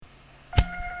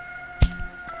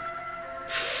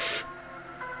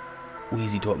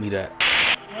Weezy taught me that.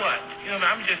 What? You know,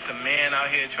 I'm just a man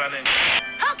out here trying to...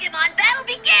 Pokemon battle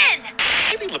begin!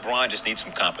 Maybe LeBron just needs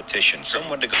some competition,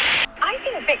 someone to go... I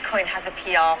think Bitcoin has a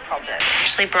PR problem. I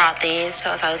actually brought these,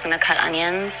 so if I was going to cut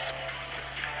onions,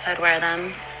 I'd wear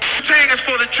them. The training is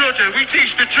for the children. We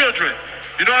teach the children.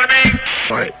 You know what I mean?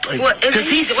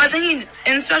 Wasn't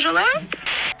he in special lab?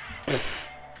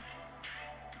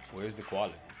 Where's the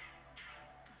quality?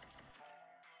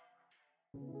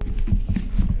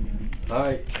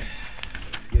 Alright,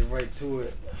 let's get right to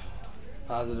it.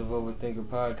 Positive Overthinker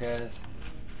Podcast.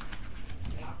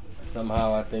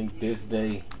 Somehow I think this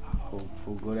day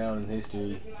will go down in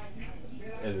history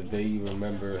as a day you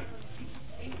remember.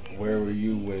 Where were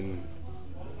you when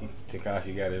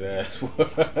Tekashi got his ass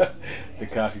whooped?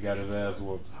 Tekashi got his ass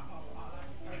whooped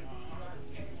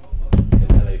in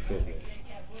LA Fitness.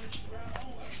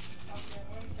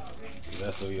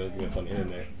 That's what he does get on the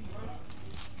internet.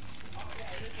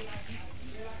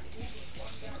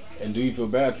 And do you feel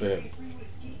bad for him?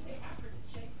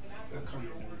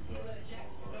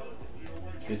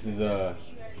 This is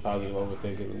Positive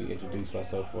Overthinker. Let me introduce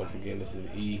myself once again. This is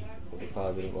E with the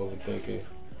Positive Overthinker.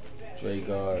 Dre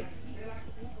God.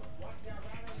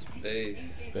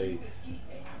 Space. I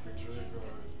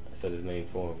said his name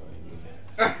for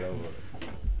him.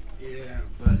 Yeah,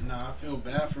 but nah, I feel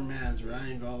bad for mans, bro. I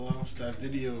ain't gonna watch that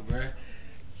video, bro.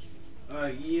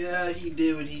 Yeah, he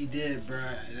did what he did, bro.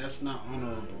 That's not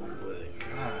honorable, but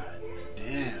god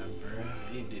damn, bro.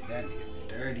 He did that nigga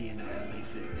dirty in the LA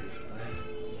Fitness,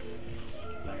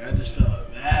 bro. Like, I just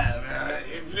felt bad, man.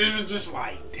 It was just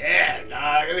like, damn,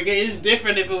 dog. Like, it's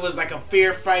different if it was like a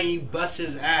fair fight, he bust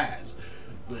his ass.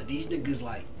 But these niggas,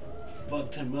 like,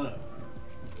 fucked him up.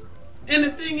 And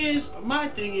the thing is, my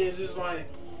thing is like,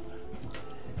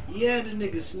 yeah, the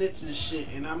nigga snitched and shit,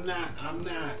 and I'm not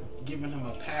giving him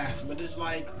a pass, but it's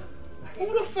like,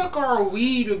 who the fuck are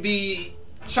we to be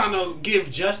trying to give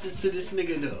justice to this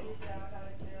nigga though?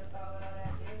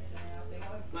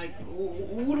 Like,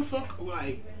 who the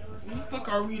fuck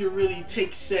are we to really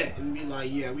take set and be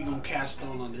like, yeah, we gonna cast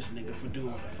stone on this nigga for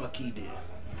doing what the fuck he did?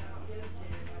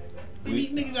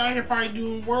 These niggas out here probably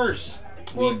doing worse.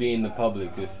 We being the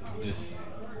public, just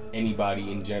anybody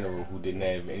in general who didn't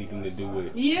have anything to do with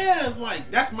it. Yeah,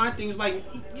 like, that's my thing. It's like,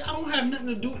 y'all don't have nothing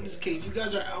to do with this case. You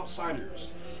guys are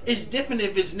outsiders. It's different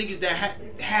if it's niggas that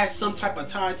has some type of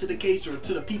tie to the case or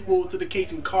to the people to the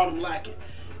case and caught them lacking.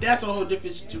 That's a whole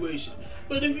different situation.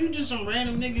 But if you just some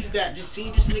random niggas that just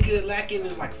seen this nigga lacking and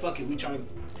it's like, fuck it, we trying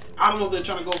to... I don't know if they're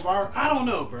trying to go viral. I don't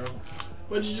know, bro.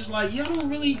 But it's just like, y'all don't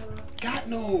really got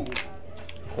no...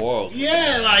 quarrel.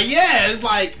 Yeah, like, yeah, it's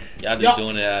like... Y'all just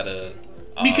doing it out of...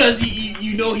 because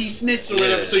you know he snitched or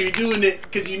whatever, so you're doing it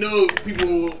because you know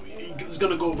people is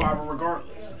gonna go viral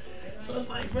regardless. So it's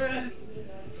like, bruh,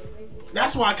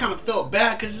 that's why I kind of felt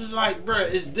bad, because it's like, bruh,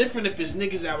 it's different if it's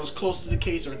niggas that was close to the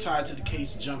case or tied to the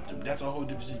case jumped him. That's a whole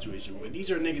different situation. But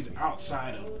these are niggas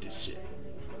outside of this shit.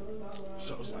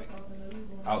 So it's like,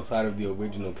 outside of the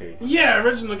original case. Yeah,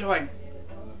 original, like.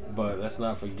 But let's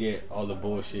not forget all the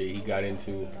bullshit he got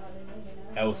into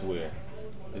elsewhere.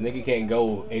 The nigga can't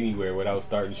go anywhere without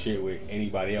starting shit with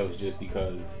anybody else just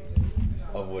because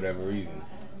of whatever reason.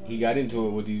 He got into it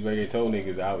with these reggaeton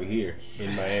niggas out here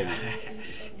in Miami.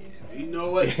 You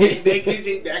know what?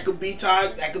 that could be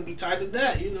tied. That could be tied to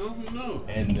that. You know, who knows?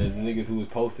 And the niggas who was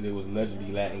posted it was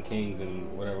allegedly Latin Kings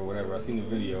and whatever. I seen the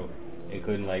video and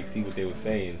couldn't like see what they were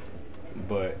saying,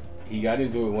 but he got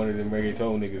into it with one of them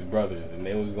reggaeton niggas' brothers, and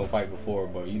they was gonna fight before,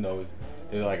 but you know,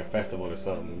 they were like a festival or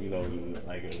something. You know,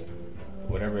 like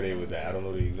whatever they was at. I don't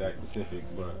know the exact specifics,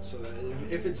 but so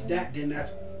if it's that, then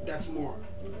that's more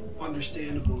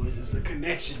understandable. Is a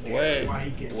connection there? Why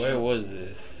he gets where was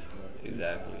this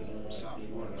exactly? South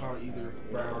Florida, probably either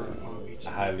Broward or Palm Beach.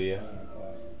 Hialeah.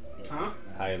 Huh?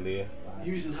 Hialeah.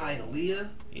 Using Hialeah?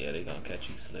 Yeah, they gonna catch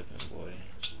you slipping, boy.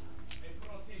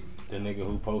 The nigga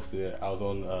who posted it, I was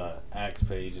on Axe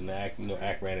page, and Axe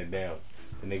ran it down.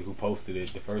 The nigga who posted it,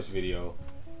 the first video,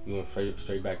 he went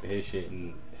straight back to his shit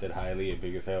and it said Hialeah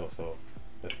big as hell, so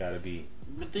that's gotta be.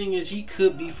 The thing is, he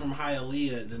could be from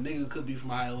Hialeah. The nigga could be from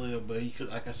Hialeah, but he could,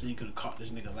 like I said, he could have caught this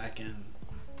nigga lacking.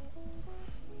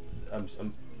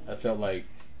 I felt like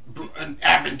an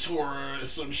Aventura or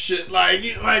some shit, like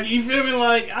you feel me?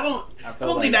 Like I don't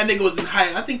think that nigga was in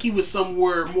high. I think he was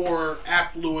somewhere more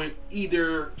affluent,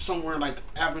 either somewhere like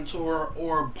Aventura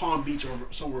or Palm Beach or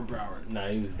somewhere Broward. Nah,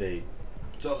 he was Dade.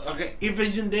 So okay, if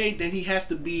he's in Dade, then he has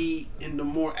to be in the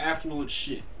more affluent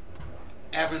shit.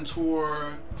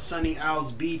 Aventura, Sunny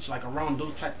Isles Beach, like around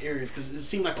those type areas, because it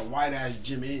seemed like a white ass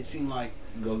gym. It didn't seem like.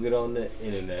 Go get on the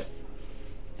internet,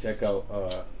 check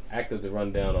out Actors the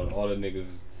rundown on all the niggas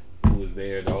who was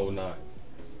there the whole night.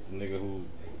 The nigga who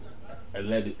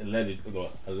allegedly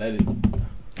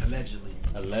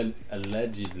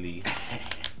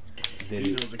did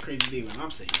You know it. it's a crazy name when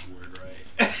I'm saying the word right.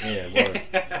 Yeah, word.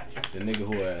 The nigga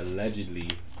who allegedly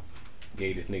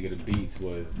gave this nigga the beats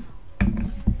was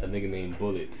a nigga named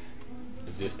Bullets.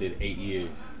 That just did 8 years.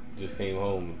 Just came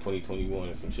home in 2021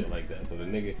 or some shit like that. So the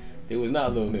nigga, it was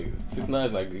not a little nigga.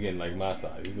 6ix9ine's like, again, like my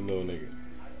size. He's a little nigga.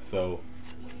 So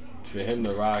for him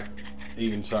to rock,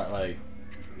 even try, like,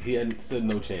 he had stood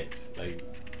no chance. Like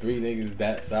 3 niggas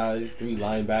that size, 3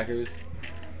 linebackers,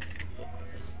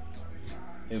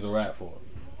 it was a wrap for him.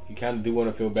 You kind of do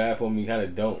want to feel bad for him, you kind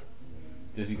of don't.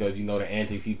 Just because you know the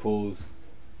antics he pulls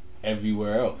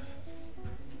everywhere else.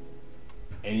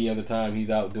 Any other time he's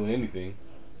out doing anything,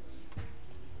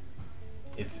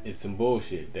 it's some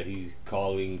bullshit that he's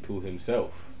calling to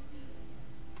himself.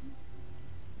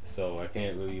 So I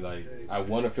can't really, like, I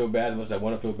want to feel bad as much as I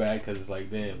want to feel bad because it's like,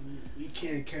 damn. You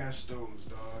can't cast stones,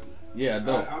 dog. Yeah, I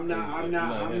don't.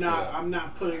 I'm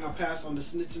not putting a pass on the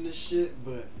snitching this shit,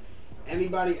 but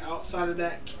anybody outside of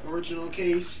that original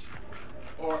case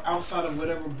or outside of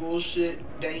whatever bullshit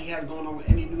that he has going on with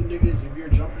any new niggas, if you're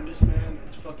jumping this man,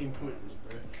 it's fucking pointless,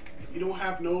 bro. If you don't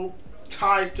have no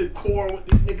ties to core with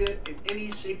this nigga in any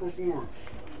shape or form,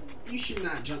 you should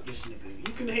not jump this nigga.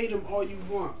 You can hate him all you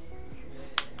want,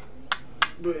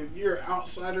 but if you're an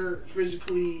outsider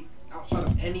physically, outside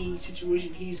of any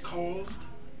situation he's caused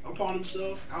upon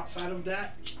himself, outside of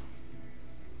that,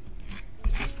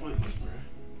 it's just pointless, bro.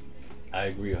 I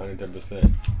agree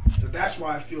 110%. So that's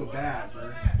why I feel bad,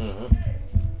 bro. Mm-hmm.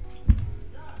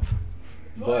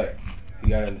 But you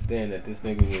gotta understand that this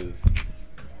nigga was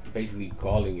basically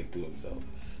calling it to himself.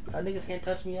 Niggas can't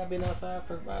touch me. I've been outside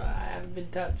for. I haven't been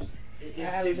touched.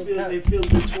 It feels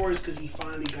victorious because he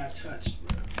finally got touched,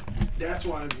 bro. That's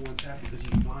why everyone's happy, because he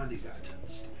finally got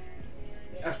touched.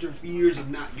 After years of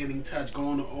not getting touched,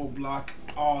 going to old block,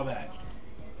 all that.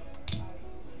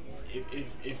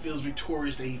 It feels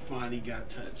victorious that he finally got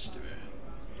touched, bro.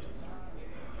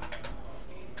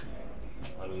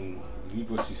 I mean, you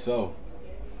what you sow.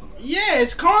 Yeah,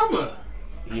 it's karma.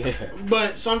 Yeah.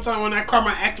 But sometimes when that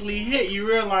karma actually hit, you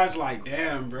realize, like,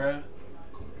 damn, bro.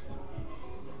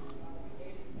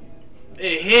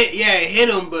 It hit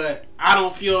him, but I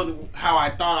don't feel how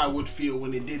I thought I would feel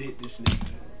when it did hit this nigga.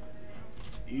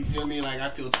 You feel me? Like, I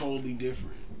feel totally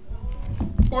different.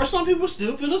 Or some people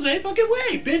still feel the same fucking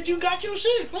way. Bitch, you got your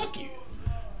shit. Fuck you.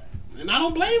 And I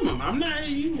don't blame him. I'm not.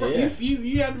 You have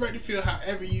the right to feel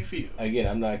however you feel. Again,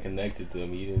 I'm not connected to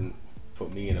him. He didn't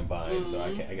put me in a bind, so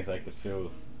I guess I could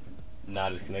feel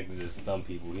not as connected as some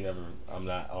people. I'm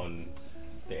not on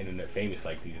the internet famous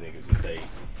like these niggas to say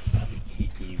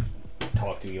he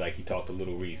talked to me like he talked to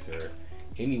Little Reese or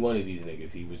any one of these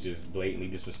niggas. He was just blatantly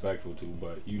disrespectful to.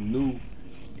 But you knew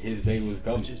his day was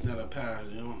coming. Which is not a pass.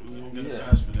 You don't get a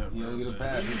pass for that, bro. You don't get a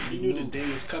pass. You knew the day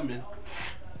was coming.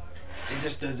 It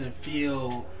just doesn't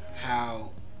feel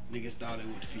how niggas thought it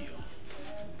would feel.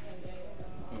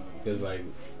 Because, like,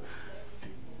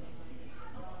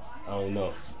 I don't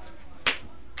know.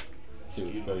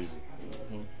 Shit was crazy.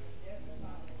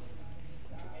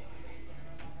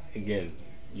 Again,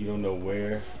 you don't know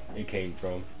where it came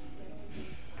from.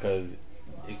 Because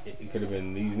it could have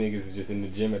been these niggas just in the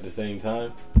gym at the same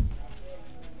time.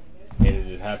 And it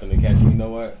just happened to catch him. You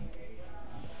know what?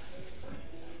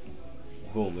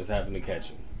 Boom, it's happened to catch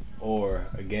him. Or,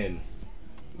 again,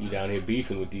 you down here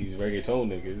beefing with these reggaeton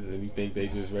niggas and you think they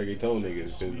just reggaeton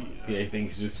niggas because they think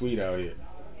it's just sweet out here.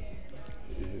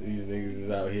 These niggas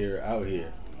is out here.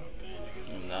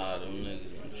 Nah, them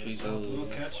niggas. Chico We'll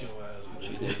catch your ass.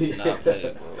 Chico did not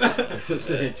play, bro. That's what I'm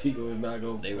saying. Chico is not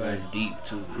going to They run deep,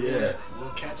 too. Yeah.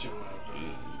 We'll catch your ass,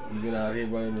 bro. You been out here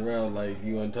running around like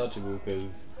you untouchable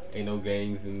because ain't no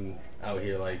gangs out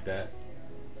here like that.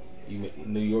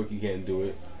 New York, you can't do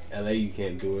it. LA, you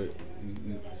can't do it.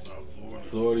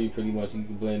 Florida, you pretty much you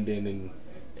can blend in and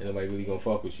nobody really gonna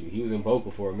fuck with you. He was in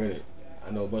Boca for a minute.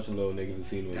 I know a bunch of little niggas who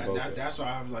seen him in Boca. That's why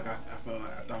I was like, I felt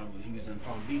like I thought he was in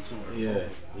Palm Beach somewhere. Yeah,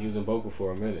 he was in Boca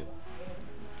for a minute.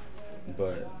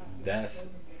 But that's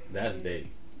Dave.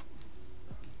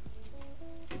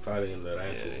 He probably didn't let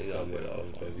answer somewhere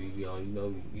because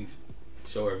he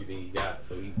show everything he got,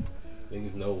 so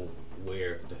niggas know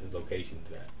where his location's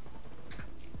at.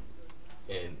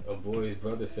 And a boy's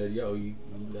brother said, "Yo, you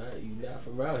not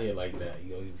from around here like that.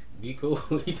 You know, be cool."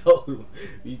 He told him,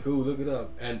 "Be cool. Look it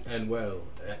up." And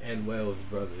Wells'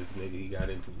 brothers, nigga, he got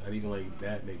into not even like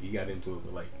that nigga. He got into it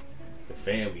with like the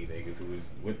family niggas who was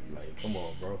with like, come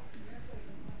on, bro.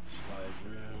 It's like,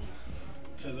 bro,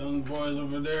 to them boys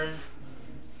over there,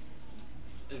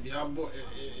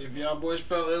 if y'all boys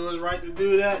felt it was right to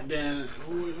do that, then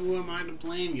who am I to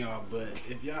blame y'all? But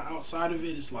if y'all outside of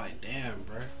it, it's like, damn,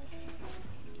 bruh.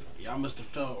 Y'all must have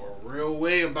felt a real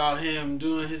way about him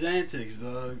doing his antics,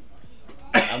 dog.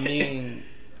 I mean,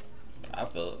 I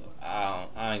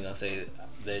ain't gonna say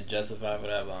they're justified for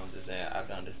that, but I'm just saying I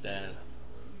can understand.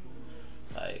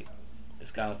 Like,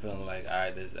 it's kind of feeling like, all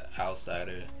right, there's an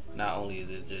outsider. Not only is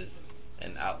it just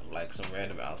like some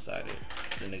random outsider,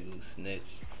 it's a nigga who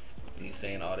snitched and he's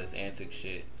saying all this antic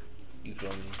shit. You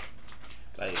feel me?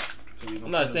 Like,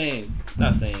 I'm not saying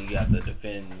you have to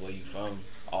defend where you from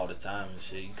all the time and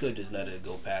shit. You could just let it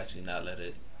go past you, not let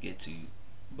it get to you.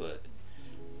 But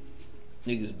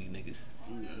niggas be niggas.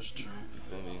 Yeah, that's true. You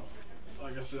feel me?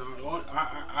 Like I said,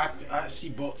 I see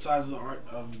both sides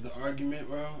of the argument,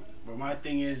 bro. But my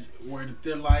thing is, where the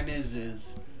thin line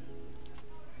is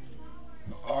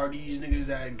are these niggas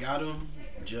that got him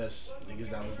just niggas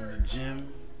that was in the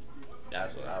gym?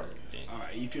 That's what I would think.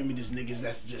 Alright, you feel me? These niggas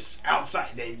that's just outside.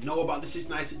 They know about the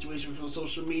 6ix9ine situation from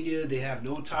social media. They have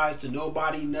no ties to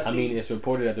nobody, nothing. I mean, it's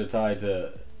reported that they're tied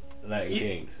to Latin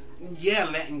Kings. Yeah,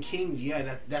 Latin Kings.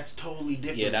 Yeah, that's totally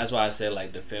different. Yeah, that's why I said,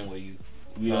 like, defend where you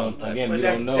don't. Again, but we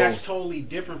don't know. That's totally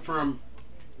different from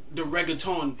the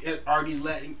reggaeton. Are these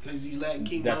Latin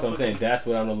King? That's what I'm saying. That's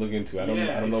what I'm gonna look into. I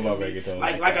don't know about reggaeton.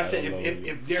 Like I said,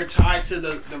 if they're tied to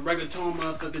the reggaeton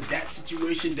motherfuckers, that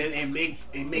situation, then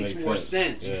it makes more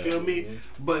sense. You feel me?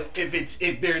 Mm-hmm. But if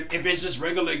it's just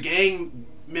regular gang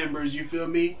members, you feel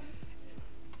me?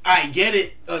 I get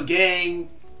it. A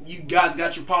gang, you guys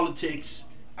got your politics.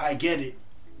 I get it.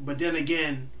 But then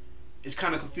again, it's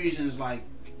kind of confusion. It's like,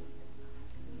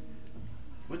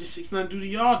 what did 6ix9ine do to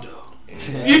y'all though?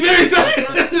 You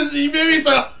feel me?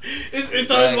 So it's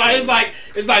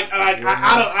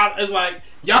like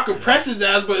y'all can press his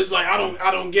ass, but it's like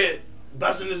I don't get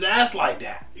busting his ass like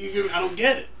that. You feel me? I don't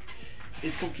get it.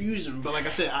 It's confusion, but like I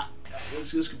said,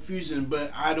 it's confusion.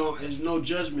 But I don't. There's no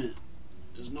judgment.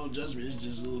 There's no judgment. It's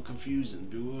just a little confusing,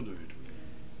 bewildered.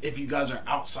 If you guys are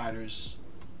outsiders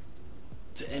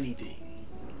to anything,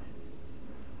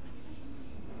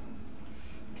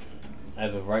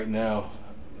 as of right now,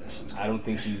 I don't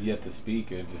think he's yet to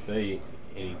speak or to say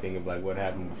anything of like what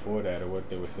happened before that or what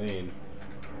they were saying.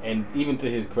 And even to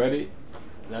his credit,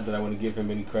 not that I want to give him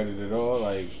any credit at all,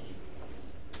 like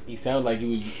he sounded like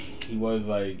he was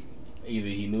like either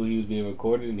he knew he was being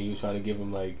recorded and he was trying to give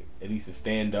him like at least a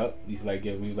stand up. He's like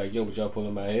he was like, yo, but y'all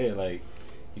pulling my hair, like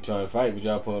you trying to fight, but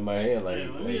y'all pulling my hair, like.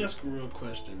 Man, let me ask a real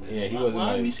question, man. Yeah, he why, wasn't. Why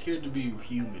like, are we scared to be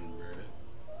human, bro?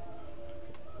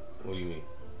 What do you mean?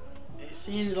 It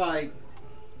seems like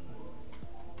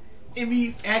if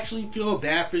you actually feel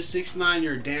bad for 6ix9ine,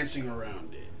 you're dancing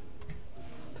around it.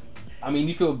 I mean,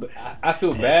 I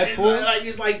feel bad for him.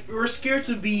 It's like we're scared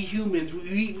to be humans.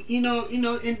 You know.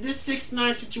 And this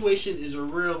 6ix9ine situation is a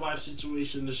real life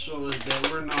situation to show us that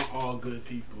we're not all good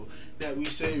people that we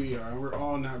say we are, and we're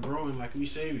all not growing like we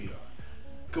say we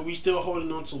are. Cause we still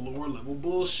holding on to lower level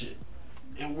bullshit,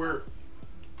 and we're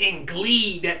in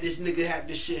glee that this nigga had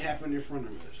this shit happen in front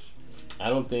of us. I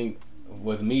don't think.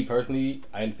 With me personally,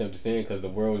 I understand what you're saying because the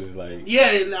world is like.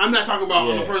 Yeah, I'm not talking about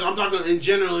on the person. I'm talking in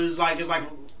general. It's like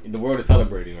the world is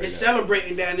celebrating right it's now.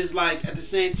 Celebrating that, and it's like at the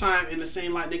same time, in the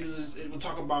same like niggas will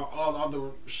talk about all the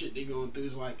other shit they going through.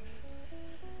 It's like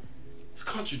it's a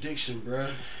contradiction,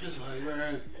 bruh. It's like,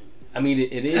 bruh. I mean,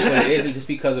 it is, but it isn't just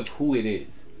because of who it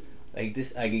is. Like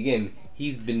this, like again,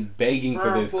 he's been begging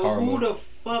for this karma. Who the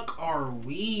fuck are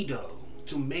we though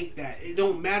to make that? It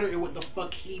don't matter what the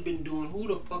fuck he been doing. Who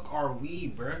the fuck are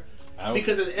we, bruh?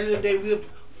 Because at the end of the day, we've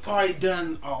probably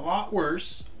done a lot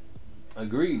worse.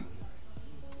 Agreed.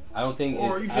 I don't think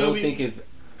it's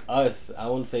us. I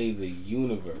wouldn't say the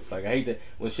universe. Like I hate that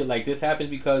when shit like this happens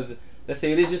because let's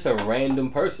say it is just a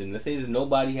random person. Let's say just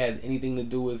nobody has anything to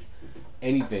do with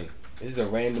anything. It's just a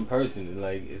random person, and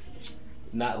like it's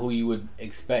not who you would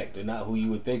expect or not who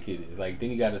you would think it is. Like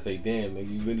then you gotta say, damn, man,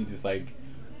 you really just like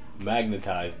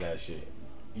magnetized that shit.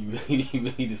 You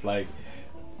really just like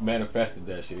manifested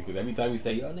that shit because every time you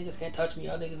say y'all niggas can't touch me,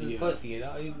 y'all niggas is pussy, and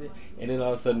then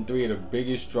all of a sudden 3 of the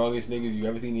biggest, strongest niggas you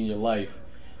ever seen in your life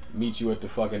meet you at the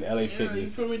fucking LA Fitness. You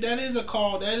feel me? That is a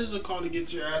call. That is a call to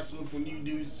get your ass whooped when you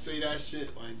do say that shit.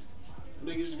 Like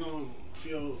niggas gonna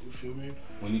feel. You feel me?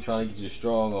 When you trying to get your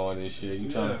strong on and shit,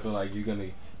 you trying to feel like you're gonna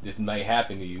this might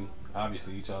happen to you.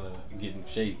 Obviously, you trying to get in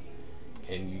shape,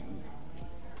 and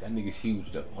that nigga's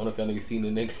huge though. I don't know if y'all niggas seen the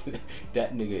nigga.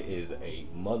 That nigga is a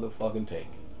motherfucking tank.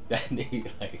 That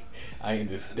nigga, like, I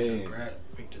understand. Grab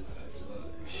pictures of that son.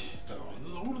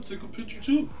 I want to take a picture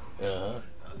too. Uh huh.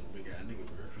 That was a big ass nigga,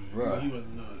 bro. He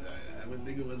wasn't no. That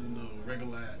nigga wasn't no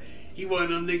regular. He one of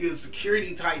them niggas,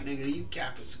 security type nigga. You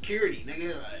cap for security,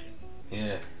 nigga. Like,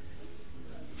 yeah,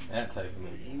 that type of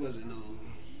nigga. he wasn't on.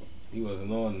 He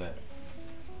wasn't on that.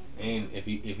 And if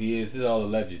he is, this is all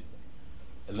alleged.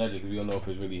 Alleged, because we don't know if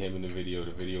it's really him in the video.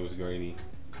 The video was grainy,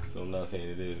 so I'm not saying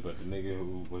it is. But the nigga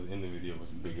who was in the video was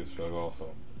big as fuck also.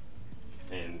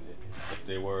 And if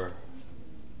they were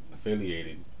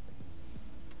affiliated,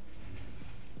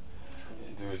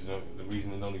 the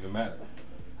reason it don't even matter.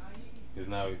 Because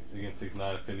now, again,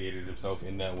 6ix9ine affiliated himself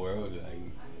in that world.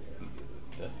 Like,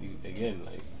 that's again,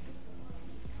 like,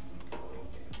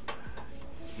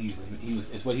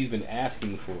 it's what he's been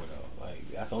asking for though.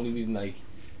 Like, that's the only reason, like,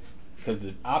 because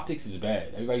the optics is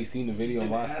bad. Everybody's seen the video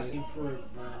and watched it. Asking for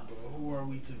it, bro, but who are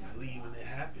we to believe when it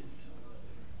happens?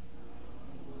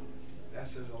 That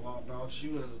says a lot about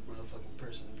you as a motherfucking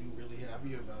person. If you really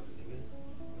happy about it, nigga,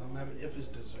 no matter if it's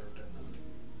deserved or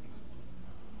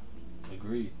not.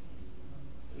 Agreed.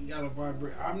 You gotta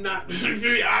vibrate. I'm not.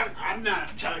 I'm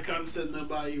not trying to condescend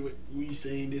nobody with me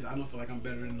saying this. I don't feel like I'm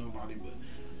better than nobody, but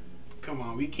come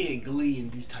on, we can't glee in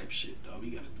this type of shit, dog.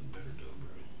 We gotta do better, though, bro.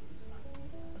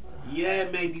 Yeah,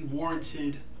 it may be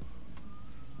warranted,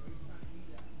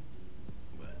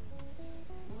 but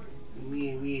we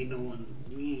ain't no one.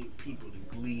 We ain't people to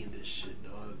glee in this shit,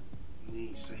 dog. We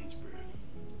ain't saints, bro.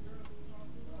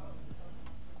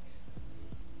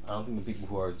 I don't think the people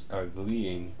who are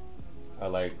gleeing are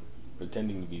like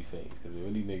pretending to be saints, because the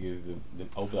really niggas, the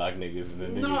old black niggas, the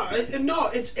niggas. No,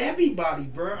 it's everybody,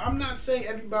 bro. I'm not saying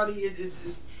everybody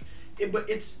is but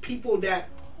it's people that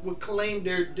would claim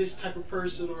they're this type of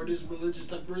person or this religious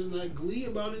type of person that glee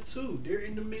about it too. They're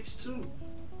in the mix too.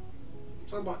 I'm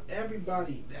talking about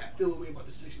everybody that feel a way about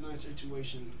the 6ix9ine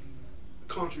situation,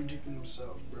 contradicting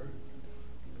themselves, bro.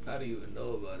 How do you even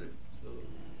know about it?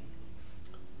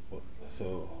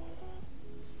 So.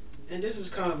 And this is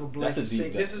kind of a blanket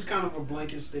statement. This is kind of a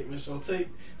blanket statement. So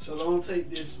don't take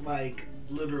this like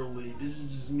literally. This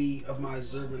is just me of my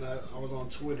observing. I was on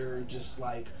Twitter just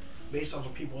like based off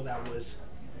of people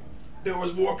there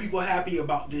was more people happy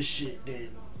about this shit than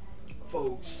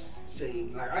folks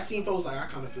saying, like, I seen folks like, I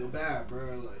kind of feel bad,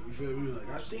 bro. Like, you feel me? Like,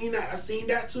 I seen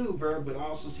that too, bro. But I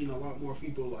also seen a lot more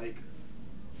people like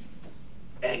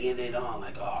egging it on,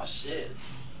 like, oh shit.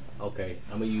 Okay,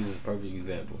 I'm gonna use a perfect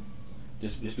example.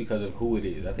 Just because of who it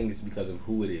is. I think it's because of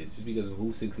who it is. Just because of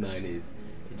who 6ix9ine is,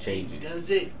 it changes. It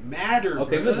doesn't matter,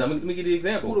 okay, bruh. listen, let me give you the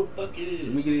example. Who the fuck it is?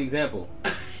 Let me give you the example.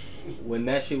 When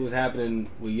that shit was happening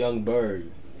with Young Berg,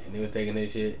 and they was taking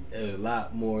that shit, there was a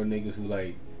lot more niggas who,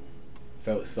 like,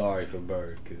 felt sorry for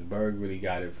Berg. Because Berg really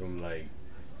got it from, like,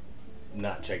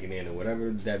 not checking in or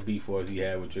whatever that beef was he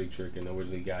had with Trick and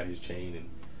originally got his chain. And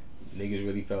niggas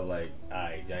really felt like,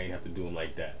 alright, y'all ain't have to do him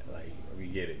like that. Like, we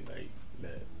get it. Like,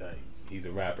 that, like, he's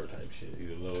a rapper type shit.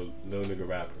 He's a little nigga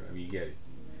rapper. I mean, you get it.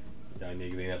 Y'all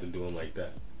niggas ain't have to do him like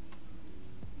that.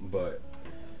 But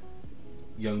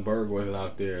Young Berg wasn't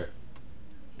out there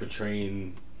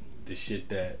portraying the shit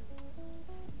that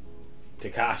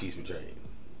Tekashi's portraying.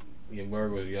 Young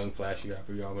Berg was a young, flashy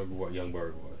rapper. Y'all remember what Young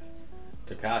Berg was.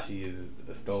 Tekashi is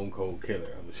a stone cold killer.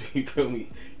 I'm sure you feel me?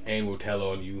 And will tell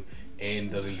on you. And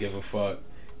doesn't give a fuck.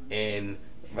 And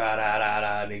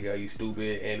nigga, you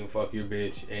stupid, and will fuck your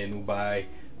bitch, and will buy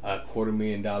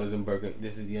 $250,000 in Birkin.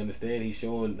 This is, you understand? He's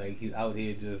showing, like, he's out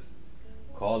here just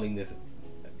calling this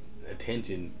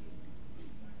attention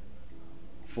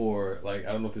for, like,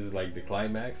 I don't know if this is like the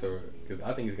climax or, because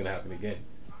I think it's gonna happen again.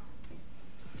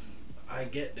 I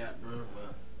get that, bro,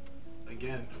 but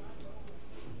again,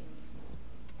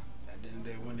 at the end of the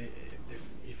day, when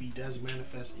if he does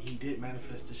manifest, he did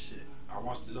manifest this shit. I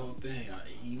watched the whole thing.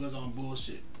 He was on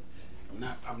bullshit.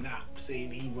 I'm not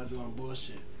saying he wasn't on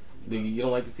bullshit. You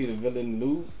don't like to see the villain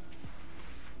lose?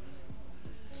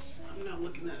 I'm not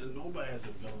looking at nobody as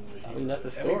a villain. Right here. I mean, that's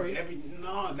the story.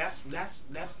 That's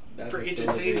for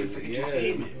entertainment. For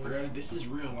entertainment, bro. This is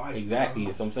real life. Exactly,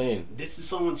 bro. that's what I'm saying. This is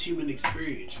someone's human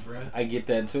experience, bro. I get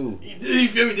that too. You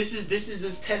feel me? This is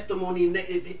his testimony.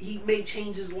 He may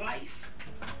change his life.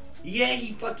 Yeah,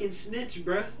 he fucking snitched,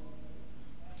 bro.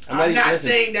 I'm not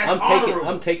saying that's honorable.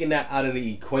 I'm taking that out of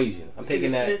the equation. I'm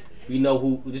taking that. We know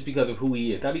who, just because of who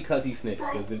he is, not because he snitched.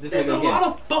 Bro, If this there's a lot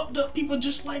of fucked up people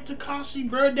just like Tekashi,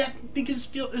 bro, that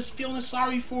niggas is feeling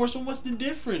sorry for. So what's the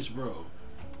difference, bro?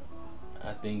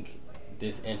 I think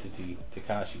this entity,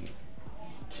 Tekashi,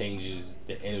 changes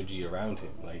the energy around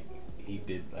him. Like, he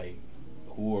did, like,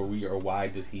 who are we, or why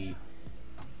does he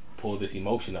pull this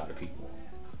emotion out of people?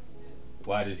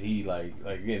 Why does he, like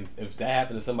again, if that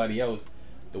happened to somebody else,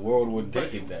 the world would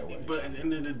take it that way. But at the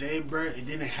end of the day, bro, it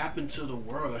didn't happen to the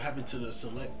world. It happened to the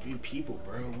select few people,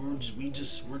 bro. We're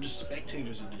just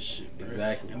spectators of this shit, bro.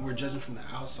 Exactly. And we're judging from the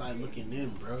outside looking in,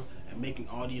 bro, and making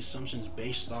all the assumptions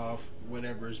based off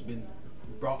whatever has been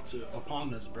brought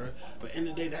upon us, bro. But in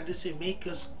the day, that doesn't make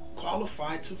us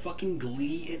qualified to fucking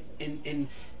glee in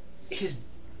his,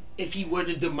 if he were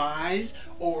to demise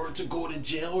or to go to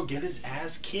jail or get his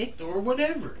ass kicked or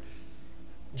whatever.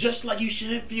 Just like you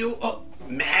shouldn't feel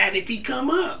mad if he come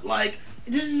up. Like,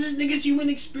 this is this nigga's human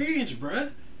experience,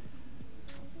 bruh.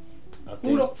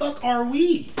 Who the fuck are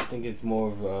we? I think it's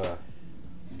more of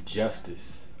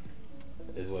justice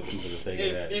is what people are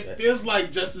thinking. It feels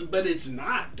like justice, but it's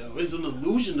not, though. It's an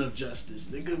illusion of justice,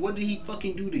 nigga. What did he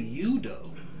fucking do to you,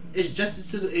 though? It's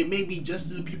justice to it may be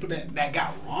justice to the people that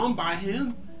got wronged by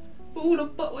him. But who the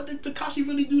fuck, what did Tekashi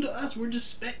really do to us? We're just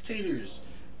spectators.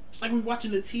 It's like we're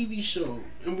watching a TV show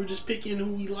and we're just picking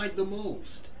who we like the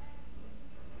most.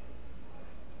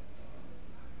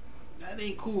 That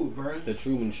ain't cool, bruh. The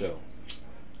Truman Show.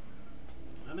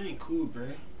 That ain't cool,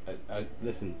 bruh.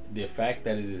 Listen, the fact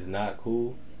that it is not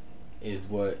cool is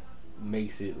what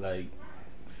makes it like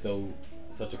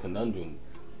such a conundrum.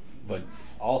 But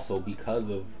also because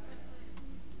of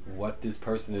what this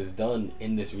person has done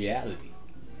in this reality.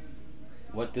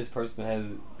 What this person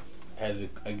has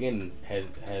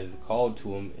called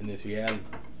to him in this reality.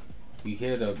 We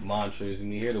hear the mantras and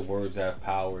we hear the words have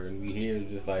power, and we hear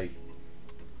just like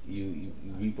you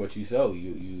reap what you sow.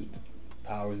 You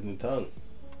powers in the tongue,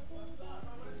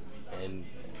 and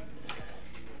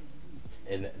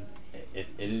it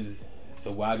is.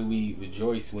 So why do we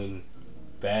rejoice when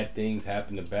bad things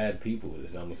happen to bad people?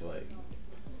 It's almost like,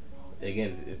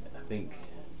 again, I think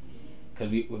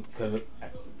because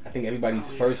I think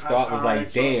everybody's first thought was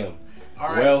like, damn.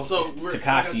 Well, so Tekashi, like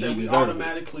I said, he we deserved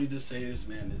automatically just say this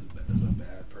man is a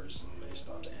bad person based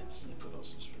off the answers he put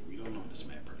us. We don't know this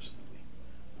man personally.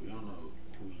 We don't know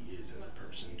who he is as a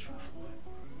person, truthfully.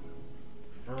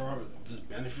 For just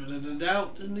benefit of the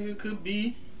doubt, this nigga could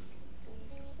be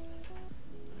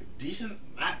a decent,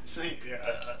 not saying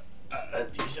a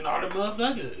decent art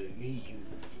motherfucker.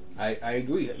 I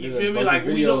agree. You feel me? Like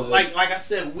we don't like I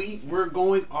said, we're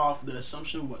going off the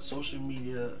assumption of what social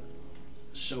media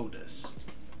showed us.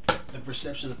 The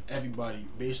perception of everybody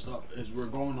based off is we're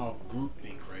going off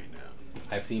groupthink right now.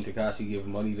 I've seen Tekashi give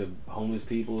money to homeless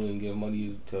people and give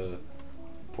money to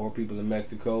poor people in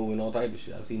Mexico and all type of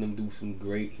shit. I've seen him do some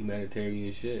great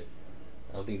humanitarian shit.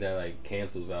 I don't think that like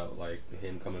cancels out like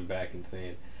him coming back and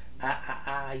saying,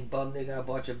 you bum nigga, I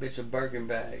bought your bitch a Birkin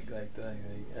bag. Like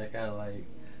that kind of like,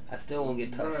 I still won't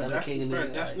get touched. I'm the king of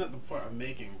nigga. That's not the point I'm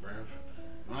making, bro.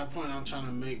 My point I'm trying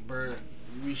to make, bro,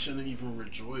 we shouldn't even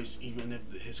rejoice even if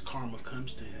his karma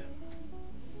comes to him.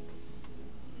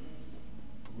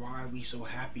 Why are we so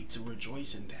happy to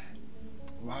rejoice in that?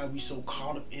 Why are we so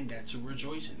caught up in that to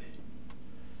rejoice in it?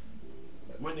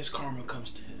 When his karma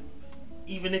comes to him.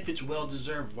 Even if it's well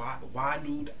deserved, why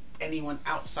do anyone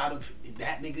outside of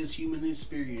that nigga's human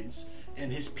experience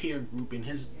and his peer group and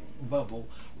his bubble,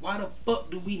 why the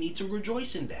fuck do we need to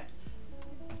rejoice in that?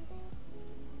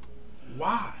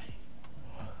 Why?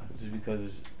 Just because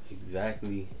it's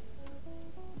exactly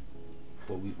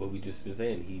what we just been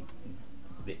saying.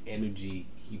 The energy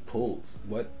he pulls.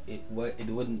 It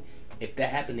wouldn't. If that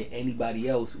happened to anybody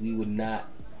else, we would not.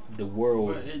 The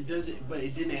world. But it doesn't. But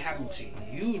it didn't happen to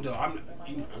you though. I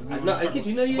get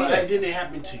you. But it didn't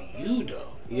happen to you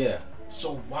though. Yeah.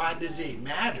 So why does it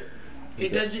matter?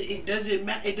 It doesn't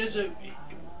matter. It doesn't.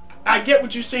 I get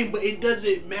what you're saying, but it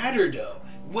doesn't matter though.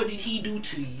 What did he do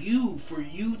to you for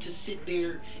you to sit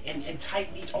there and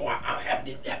type these? Oh, I'm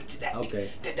having it happen to that. Okay.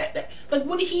 That. Like,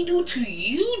 what did he do to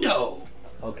you though?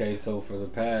 Okay, so for the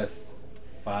past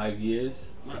 5 years,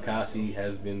 Tekashi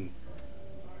has been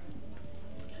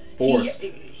forced.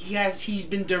 He's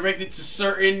been directed to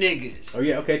certain niggas. Oh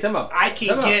yeah, okay, tell me. I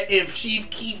can get if Chief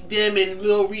Keef them and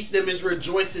Lil Reese them is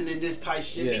rejoicing in this type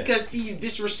shit because he's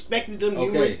disrespected them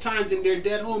numerous times and they're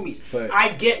dead homies. But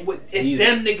I get what if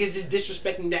them niggas is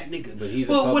disrespecting that nigga. But he's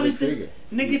a public figure.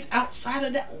 Niggas outside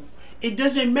of that? It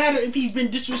doesn't matter if he's been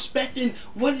disrespecting.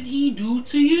 What did he do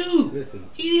to you? Listen,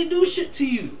 he didn't do shit to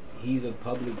you. He's a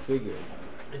public figure.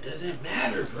 It doesn't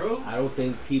matter, bro. I don't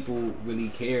think people really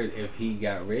cared if he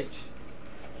got rich.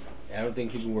 I don't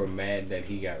think people were mad that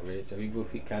he got rich. People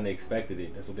kind of expected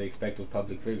it. That's what they expect with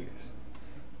public figures.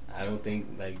 I don't think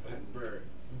like.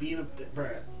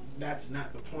 Bruh, that's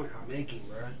not the point I'm making,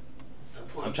 bruh.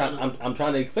 I'm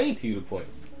trying to explain to you the point.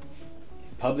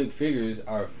 Public figures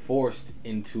are forced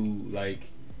into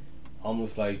like,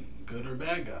 almost like good or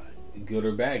bad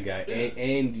guy,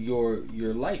 and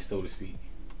your life, so to speak.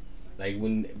 Like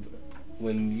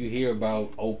when you hear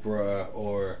about Oprah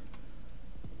or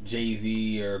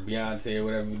Jay-Z or Beyonce or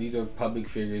whatever, these are public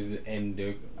figures, and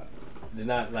they're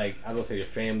not like, I don't say they're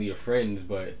family or friends,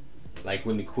 but like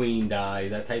when the Queen dies,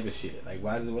 that type of shit. Like,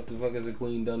 what the fuck has the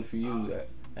Queen done for you?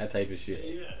 That type of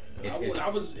shit. Yeah,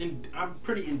 I'm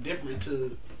pretty indifferent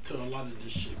to a lot of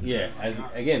this shit. Yeah,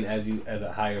 like, as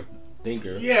a higher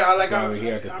thinker. Yeah, like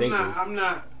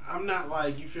I'm not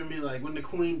like, you feel me, like when the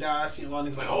Queen died, I seen a lot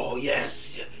of niggas like, oh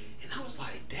yes, and I was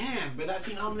like, damn. But I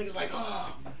seen all niggas like,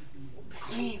 oh, the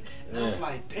Queen, and I was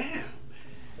like, damn.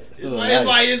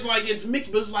 It's like it's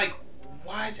mixed, but it's like,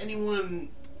 why is anyone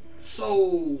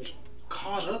so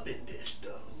caught up in this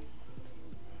though?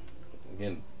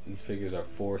 Again, these figures are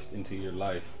forced into your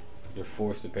life. You're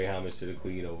forced to pay homage to the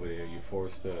Queen over there. You're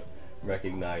forced to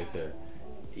recognize her.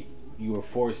 You were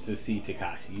forced to see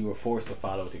Tekashi. You were forced to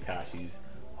follow Tekashi's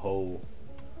whole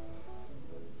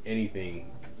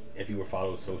anything. If you were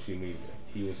following social media,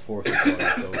 he was forced to follow it.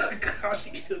 So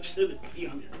Tekashi still shouldn't be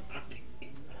on your mind.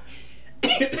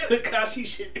 Tekashi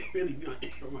shouldn't really be on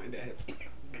your mind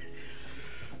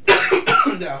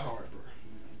that hard, bro.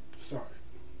 Sorry,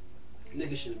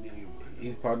 nigga shouldn't be on your mind.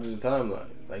 He's part of the timeline,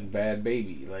 like Bad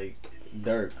Baby, like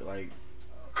Dirk, like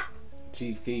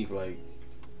Chief Keef, like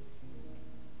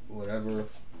whatever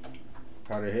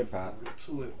part of hip hop.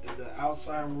 To it, in the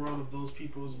outside world of those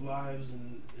people's lives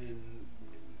and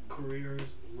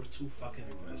careers, we're too fucking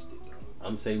invested, dog.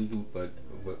 I'm saying we could,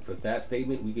 but for that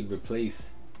statement, we could replace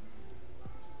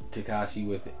Tekashi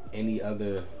with any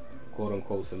other quote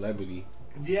unquote celebrity.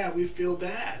 Yeah, we feel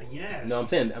bad. Yes. No, I'm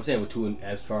saying with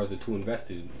as far as the too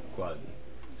invested quality.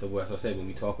 So as I said, when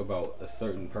we talk about a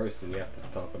certain person, we have to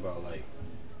talk about like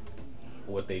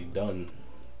what they've done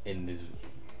in this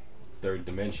third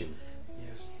dimension.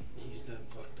 Yes, he's done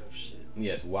fucked up shit.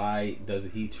 Yes, why does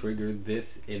he trigger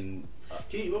this in?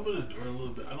 Can you open the door a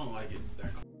little bit? I don't like it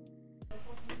that close.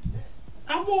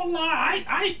 I won't lie.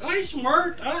 I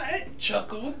smirked. I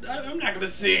chuckled. I'm not gonna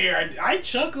sit here. I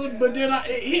chuckled, but then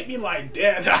it hit me like,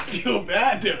 damn, I feel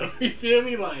bad though. You feel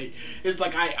me? Like, it's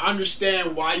like I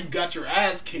understand why you got your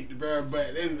ass kicked, bro. But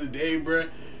at the end of the day, bro,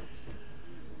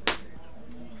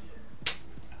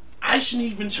 I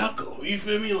shouldn't even chuckle. You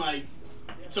feel me? Like,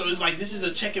 so it's like this is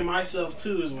a check in myself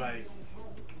too. It's like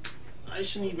I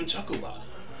shouldn't even chuckle about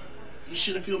it. You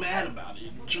shouldn't feel mad about it.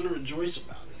 You shouldn't rejoice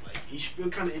about it. You should feel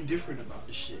kind of indifferent about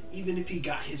this shit, even if he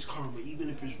got his karma, even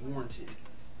if it's warranted.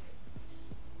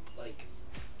 Like,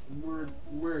 we're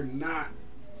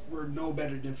no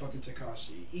better than fucking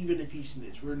Tekashi. Even if he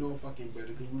snitched, we're no fucking better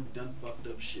because we've done fucked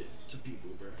up shit to people,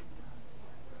 bro.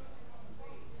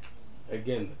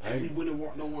 Again, we wouldn't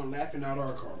want no one laughing at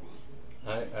our karma.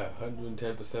 I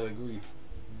 110% agree,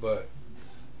 but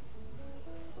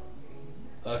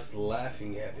us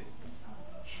laughing at it,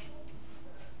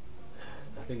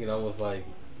 I think it almost like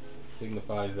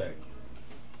signifies that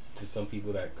to some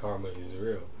people that karma is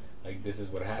real. Like, this is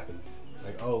what happens.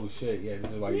 Like, oh shit, yeah,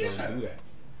 this is why you don't do that.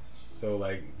 So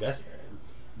like that's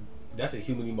a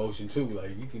human emotion too.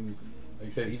 Like, you can, like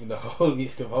you said, even the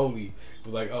holiest of holy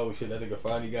was like, oh shit, that nigga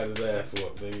finally got his ass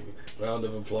whooped. Nigga, round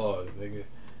of applause, nigga.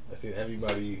 I seen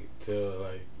everybody to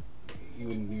like, you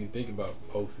wouldn't even think about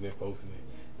posting it.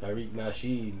 Tariq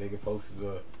Nasheed, nigga, posted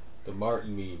the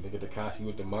Martin meme, nigga, Tekashi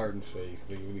with the Martin face,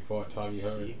 nigga, when he fought Tommy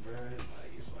Hearn. See, bro,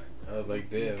 like, it's like, bro, I was like,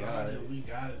 damn, we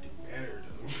gotta do better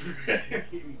though.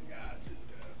 We got to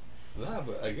though. Nah,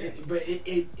 but again,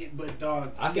 but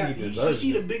dog, I think he deserves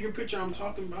you see it. the bigger picture I'm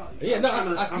talking about. Yeah,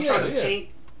 I'm trying to paint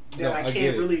that I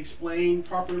can't really explain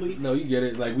properly. No, you get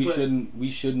it. Like, we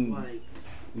shouldn't. Like,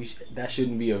 that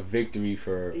shouldn't be a victory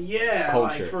for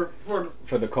culture. Like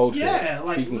for the culture. Yeah,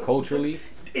 like speaking culturally.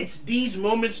 It's these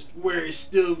moments where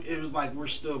it was like we're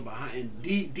still behind. And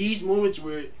these moments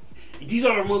where these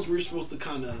are the moments we're supposed to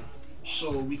kind of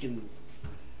show we can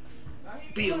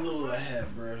be a little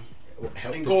ahead, bro,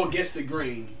 and go against the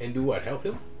grain. And do what? Help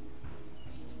him?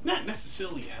 Not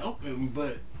necessarily help him,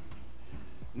 but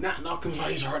not knock him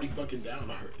out. He's already fucking down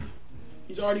to hurt.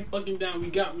 He's already fucking down. He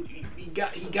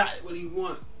got what he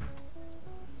want.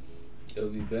 It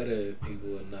would be better if people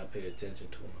would not pay attention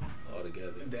to him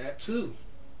altogether. That too.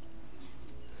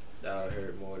 That would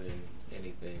hurt more than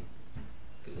anything.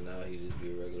 Because now he just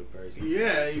be a regular person.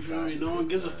 Yeah, you feel me? No one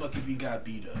gives a fuck if he got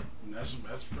beat up. That's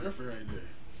perfect right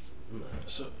there.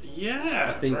 So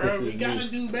yeah, I think bro, we gotta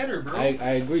do better, bro. I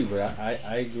agree, but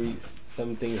I agree.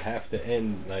 Some things have to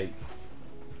end like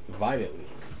violently.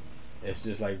 It's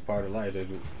just like part of life.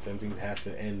 Some things have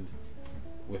to end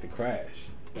with a crash.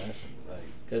 That's like,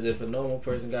 because if a normal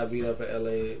person got beat up in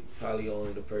LA, probably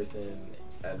only the person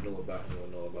I knew about him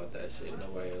would know about that shit.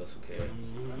 Nobody else would care.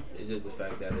 It's just the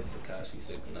fact that it's Tekashi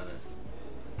 6ix9ine.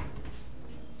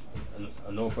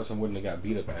 A normal person wouldn't have got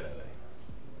beat up at LA.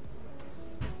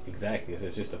 Exactly.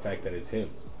 It's just the fact that it's him.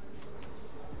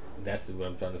 That's what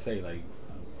I'm trying to say. Like,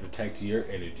 protect your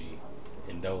energy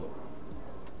and don't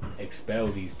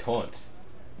expel these taunts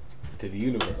to the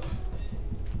universe.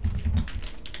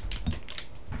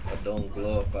 Or don't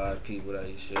glorify people that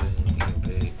you shouldn't get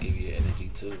paid, give your energy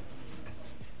to.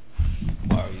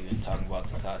 Why are we even talking about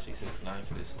Tekashi 6ix9ine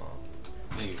for this long?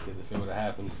 Nigga, because if it would have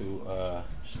happened to,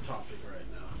 Just topic right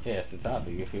now. yeah, it's the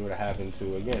topic. If it would have happened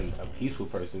to, again, a peaceful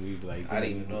person, we'd be like, I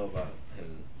didn't even know about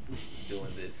him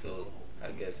doing this, so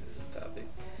I guess it's a topic.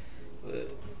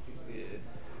 But yeah.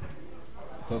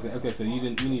 So, okay, so you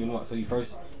didn't even know. So you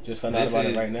first just found out about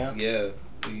it right now? Yeah,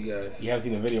 to you guys. You haven't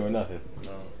seen the video or nothing?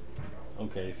 No.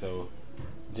 Okay, so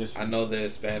just I know they're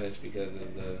Spanish because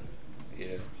of the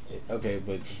okay,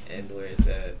 but and where it's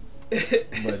at.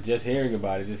 but just hearing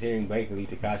about it, just hearing blatantly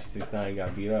Tekashi 6ix9ine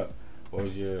got beat up. What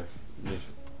was your just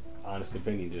honest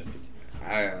opinion? Just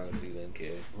I honestly didn't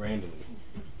care. Randomly.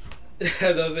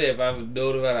 As I was saying, if I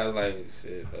known about it, I was like,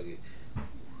 shit, fuck it.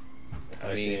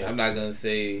 I mean, yeah. I'm not gonna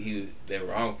say they're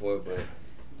wrong for it, but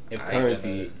if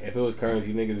it was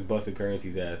currency, niggas busted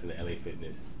currency's ass in the LA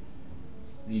Fitness,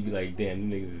 you'd be like, damn, you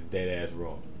niggas is dead ass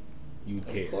wrong. You'd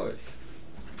care. Of course.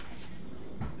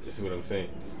 That's what I'm saying.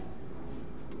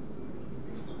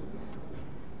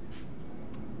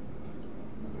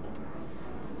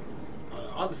 On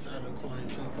the other side of the coin,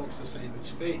 some folks are saying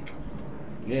it's fake.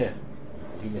 Yeah.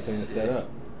 People saying it's set up.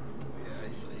 Yeah,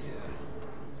 he said, yeah,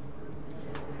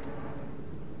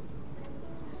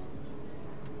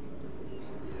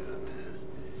 man.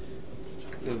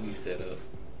 Could be set up.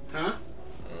 Huh?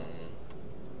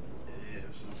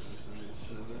 Yeah, some folks saying it's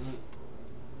set up.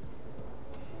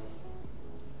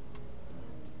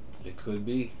 It could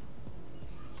be.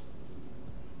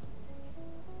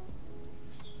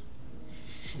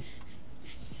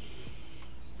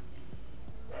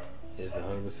 It's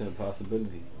 100%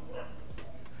 possibility.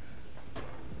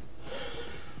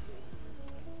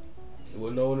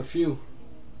 We'll know in a few.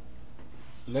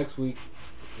 Next week,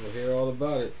 we'll hear all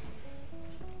about it.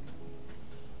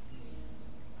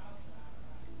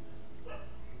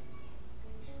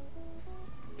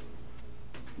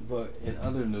 But in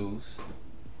other news,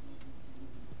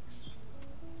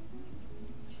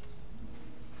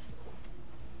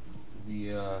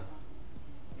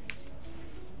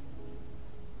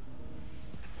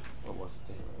 what was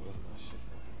it?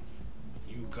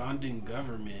 Ugandan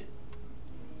government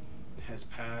has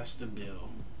passed a bill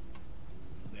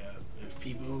that if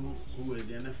people who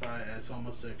identify as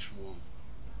homosexual,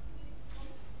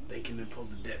 they can impose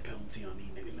the death penalty on these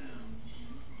niggas now.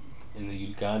 In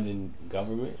the Ugandan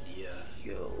government? Yeah.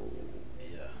 Yo.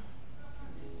 Yeah.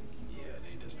 Yeah,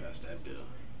 they just passed that bill.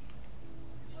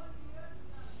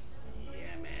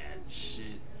 Yeah, man.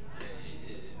 Shit.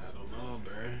 I don't know,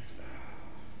 bruh.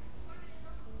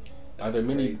 Are there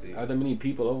many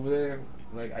people over there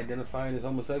like identifying as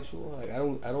homosexual? Like I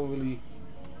don't really.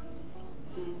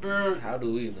 Bruh. How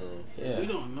do we know? Yeah. We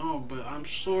don't know, but I'm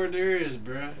sure there is,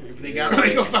 bruh. If they got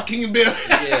like a fucking bill.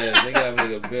 Yeah, they gotta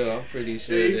make a bill. I'm pretty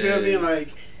sure. Yeah, you feel me? Like,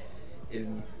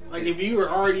 like if you were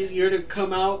already scared to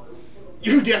come out,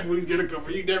 you definitely gonna come.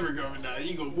 You never coming out.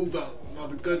 You gonna move out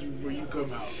of the country before you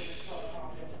come out.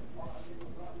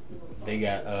 They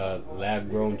got lab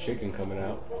grown chicken coming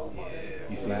out. Yeah.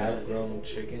 You see lab grown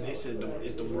chicken? They said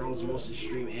it's the world's most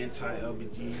extreme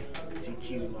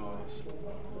anti-LGBTQ laws.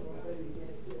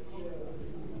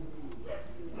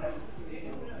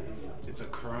 It's a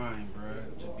crime,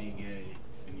 bruh, to be gay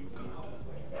in Uganda.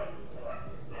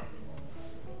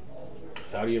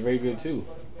 Saudi Arabia too.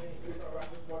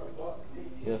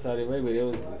 You know, Saudi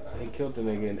Arabia, they killed the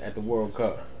nigga at the World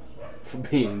Cup for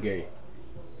being gay.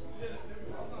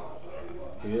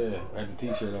 Yeah, I had the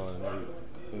T-shirt on.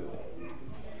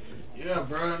 Yeah,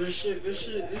 bro, this shit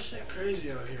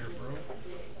crazy out here, bro.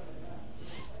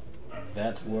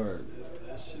 That's word.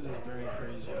 This shit is very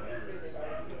crazy out here right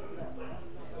now,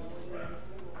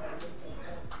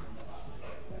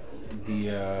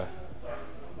 dog.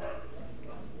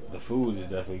 The foods is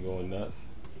definitely going nuts.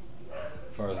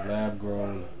 As far as lab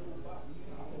grown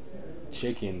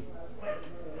chicken,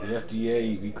 the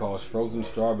FDA recalls frozen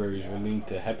strawberries were linked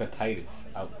to hepatitis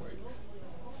outbreaks.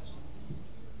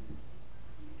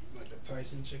 Like the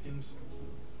Tyson chickens?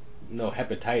 No,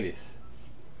 hepatitis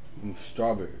from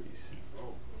strawberries.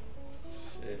 Oh.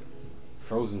 Shit.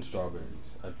 Frozen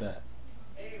strawberries at that.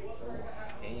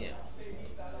 Damn.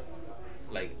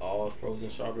 Like all frozen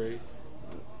strawberries?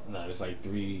 Nah, there's like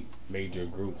 3 major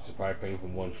groups. It's probably coming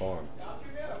from one farm.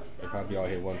 probably all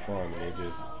hit one farm and they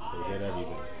hit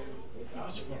everything.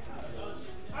 That's fucking crazy.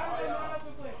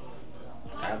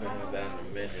 I haven't had that in a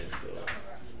minute, so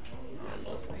I don't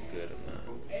know if I'm good or not.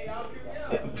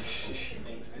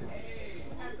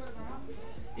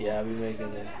 Yeah, I be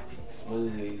making a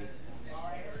smoothie.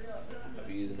 I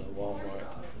be using a Walmart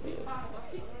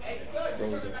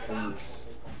frozen fruits.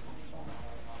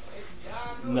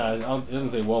 Nah, it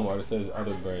doesn't say Walmart. It says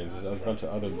other brands. There's a bunch of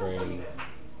other brands.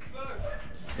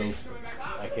 Soflo.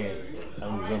 I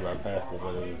don't remember. I passed it,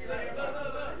 but it was.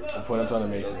 The point I'm trying to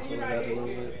make is. What was that a little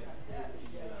bit?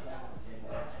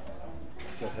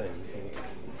 That's what I'm saying.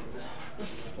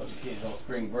 Bunch of kids on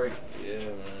spring break. Yeah,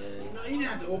 man. No, you didn't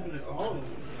have to open it all of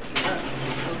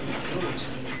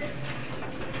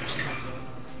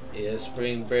it. Yeah,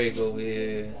 spring break over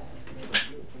here.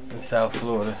 In South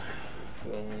Florida.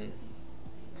 Feel me?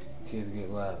 Kids get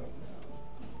loud.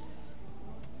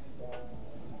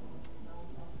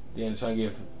 Then trying to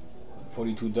give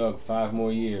 42 Doug 5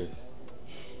 more years.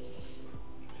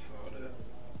 Saw that.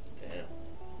 Damn.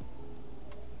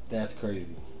 That's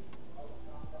crazy.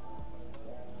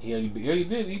 He already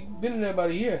did. He been in there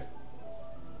about a year.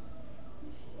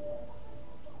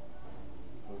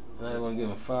 And I want to give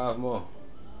him 5 more.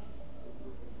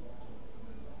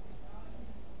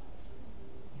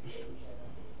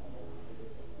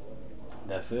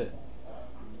 That's it.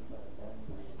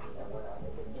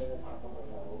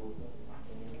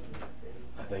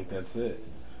 I think that's it.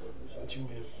 What you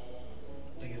mean?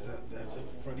 I think that's a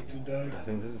 42 Doug? I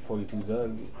think this is 42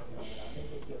 Doug.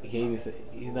 He can't even say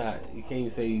he's not. You can't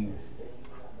even say he's.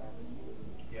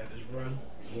 He had his run.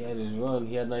 He had his run.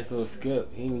 He had a nice little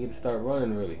skip. He didn't even get to start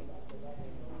running really.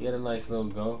 He had a nice little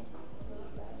go.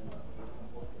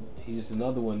 He's just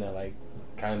another one that like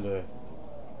kind of.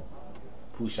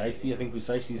 Pushaisi, I think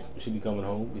Pushaisi should be coming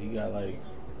home, but he got like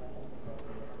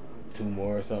 2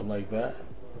 more or something like that.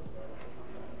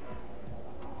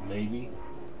 Maybe.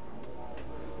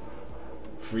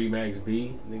 Free Max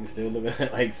B, nigga still looking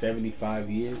at like 75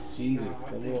 years. Jesus,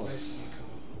 come on.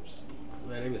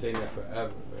 Man, they've been saying that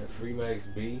forever, man. Free Max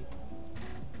B.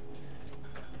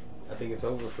 I think it's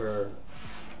over for.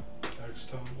 Tax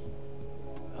time.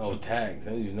 Oh, tags.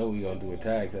 I don't even know what we gonna do with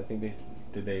tags. I think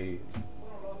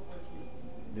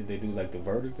Did they do like the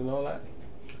verdict and all that? I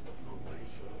don't think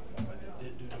so. But they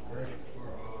did do the verdict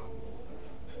for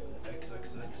the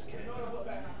XXX case.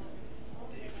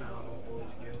 They found all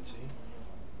boys guilty.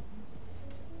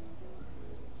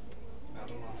 I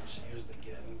don't know how much years they're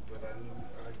getting, but I knew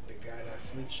the guy that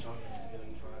snitched on him is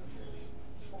getting 5 years.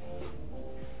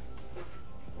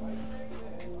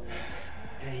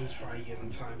 And he's probably getting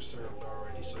time served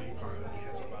already, so he probably only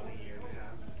has about a year and a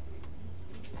half.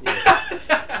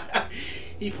 Yeah.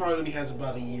 He probably only has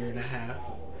about a year and a half.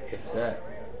 If that.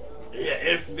 Yeah,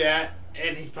 if that.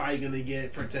 And he's probably going to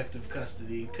get protective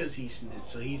custody because he snitched.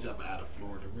 So he's up out of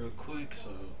Florida real quick.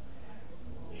 So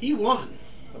he won.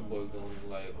 That boy going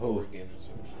like Oregon or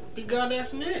some shit. The guy that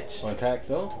snitched. On tax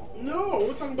though? No,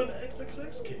 we're talking about the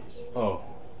XXX case. Oh,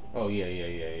 yeah.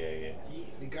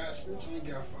 The guy snitched and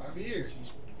he got 5 years.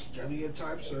 He's going to get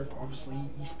time served. Obviously,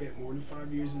 he spent more than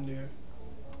 5 years in there.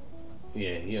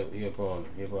 Yeah, he up on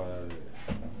out of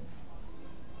there.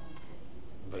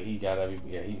 But he got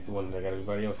he's the one that got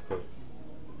everybody else cooked.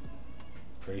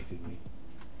 Basically.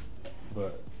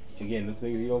 But again, the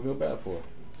things you don't feel bad for.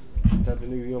 The type of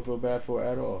niggas you don't feel bad for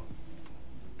at all.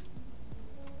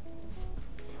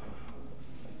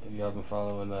 Have y'all been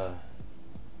following the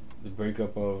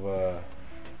breakup of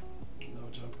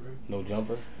No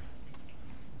Jumper?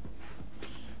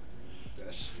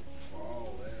 That shit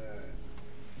fall, man.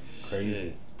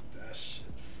 Crazy. That shit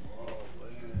fall,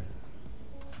 man.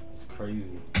 It's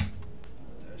crazy. That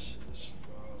shit is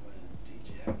falling.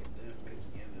 DJ Academics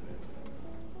getting it.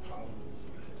 Collins,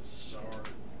 man. Sorry.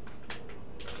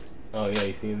 Oh yeah,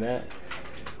 you seen that?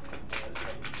 That's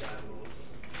how we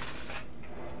battles.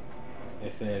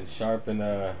 It says Sharp and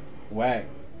Wack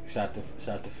shot the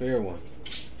fair one.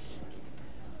 It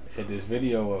said there's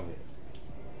video of it.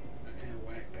 And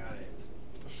Wack got it.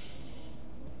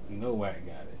 You know Wack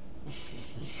got it.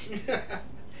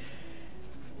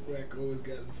 Wack always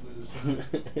got the footage.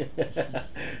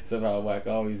 Somehow Wack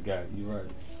always got it. You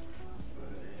right.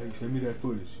 Hey, send me that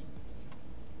footage.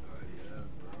 Oh yeah,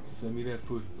 bro. Send me that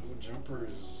footage. No Jumper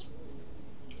is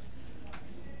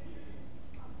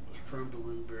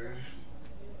crumbling, bro.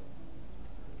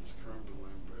 It's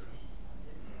crumbling,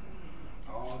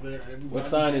 bro. All there, everybody.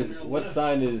 What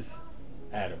sign is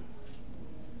Adam?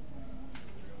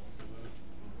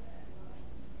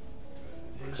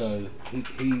 Because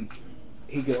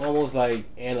he could almost like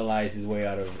analyze his way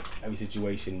out of every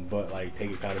situation, but like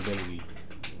take accountability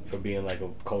for being like a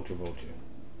culture vulture.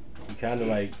 He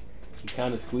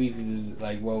kind of squeezes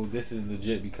like, well, this is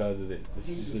legit because of this. This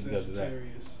is just because of that.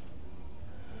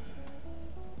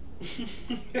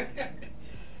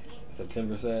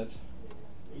 September Sag.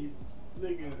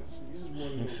 Niggas, he's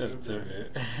one of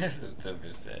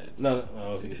September Sag. No, I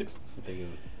was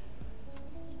thinking.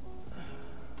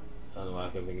 I don't know why I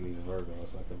kept thinking he's a Virgo.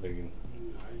 So I kept thinking.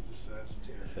 No, he's a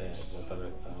Sagittarius. Sag. I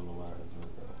don't know why I heard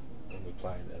Virgo. I'm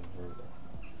applying that as Virgo.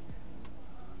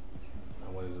 I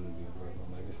wanted him to be a Virgo.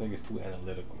 I'm like, this nigga's too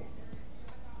analytical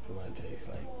for my taste.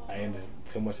 Like, I understand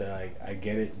so much that I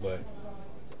get it, but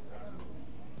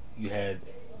you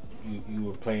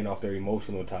were playing off their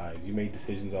emotional ties. You made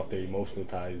decisions off their emotional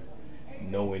ties,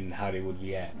 knowing how they would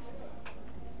react.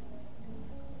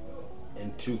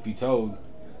 And truth be told,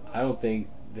 I don't think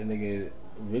the nigga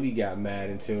really got mad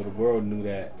until the world knew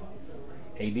that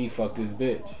AD fucked his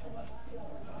bitch.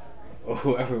 Or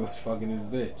whoever was fucking his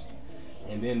bitch.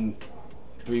 And then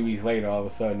 3 weeks later, all of a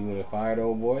sudden, you want to fire the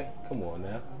old boy? Come on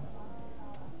now.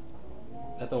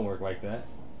 That don't work like that.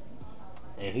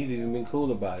 And he's even been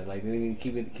cool about it. Like, they didn't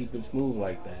even keep it smooth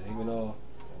like that.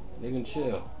 They've been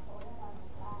chill.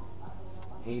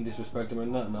 He ain't disrespect him or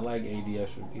nothing. I like AD.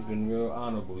 He's been real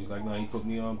honorable. He's like, no, he put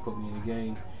me on, put me in the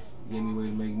game, gave me a way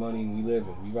to make money, and we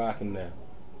living. We rocking now.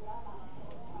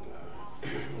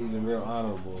 He's been real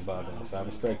honorable about that. So I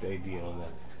respect AD on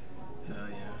that. Hell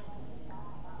yeah.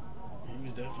 He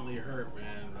was definitely hurt,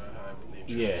 man.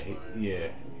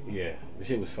 Yeah. The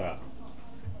shit was foul.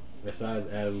 Besides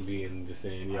Adam being just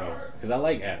saying, yo, because I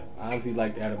like Adam. I honestly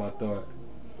liked Adam. I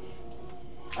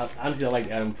liked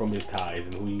Adam from his ties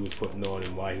and who he was putting on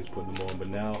and why he was putting them on. But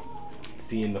now,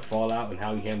 seeing the fallout and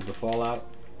how he handled the fallout,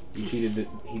 he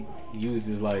used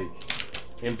his like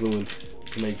influence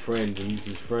to make friends and used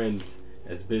his friends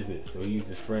as business. So he used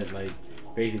his friend like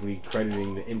basically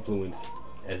crediting the influence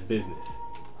as business.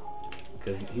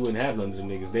 Because he wouldn't have none of the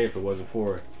niggas there if it wasn't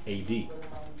for AD,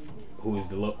 who is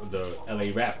the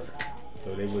LA rapper.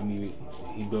 So they wouldn't even.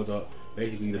 He built up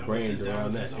basically the brands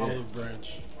around that. Olive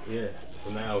branch. Yeah.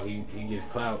 So now he gets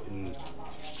clout and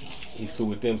he's cool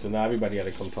with them. So now everybody got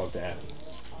to come talk to Adam.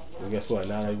 And guess what?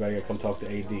 Now everybody got to come talk to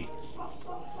AD.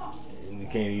 And you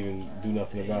can't even do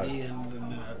nothing about it.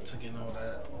 And took in all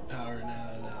that power now.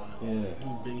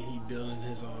 He building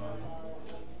his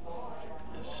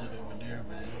shit over there,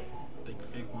 man. Think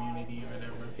Fig Community or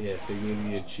whatever. Yeah, Fig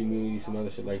Community, a Community, some other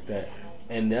shit like that.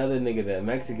 And the other nigga, that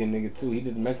Mexican nigga too, he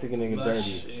did the Mexican nigga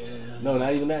Lush, dirty. Yeah. No,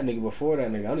 not even that nigga. Before that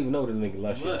nigga, I don't even know who the nigga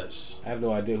Lush is. I have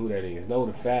no idea who that is. No,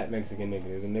 the fat Mexican nigga.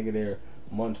 There's a nigga there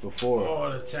months before.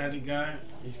 Oh, the tatted guy.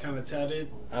 He's kind of tatted.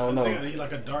 I don't know. He's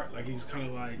like a dark. Like he's kind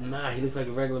of like. Nah, he looks like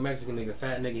a regular Mexican nigga.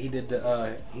 Fat nigga. He did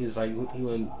the. He was like he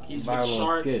went viral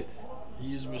on skits.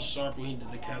 He was with Sharp when he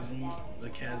did the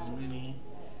Casimini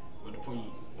with the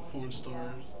porn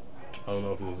stars. I don't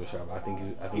know if he was with Sharp. I think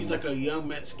he's like a young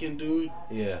Mexican dude.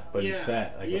 Yeah, but he's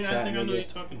fat. Like a fat I think nigga. I know what you're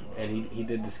talking about. And he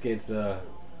did the skits.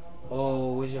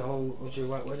 Oh, where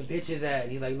the bitch is at?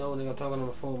 And he's like, no, nigga, I'm talking on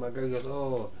the phone. My girl goes,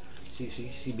 oh,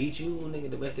 she beat you, nigga,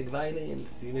 domestic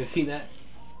violence. You never seen that?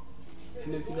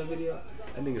 You never seen that video?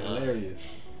 That nigga's hilarious.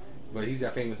 But he's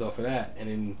got famous off of that, and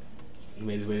then he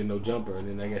made his way to No Jumper, and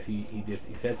then I guess he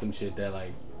said some shit that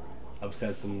like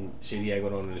upset some shit he had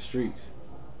going on in the streets.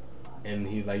 And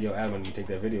he's like, yo, Adam, you take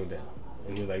that video down.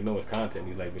 And he was like, no, it's content.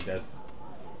 He's like, but that's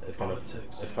kind of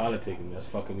that's politicking. That's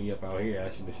fucking me up out here. I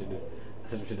said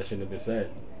some shit that shouldn't have been said.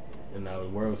 And now the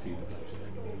world sees it. Type shit. Like,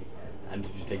 I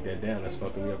need you to take that down. That's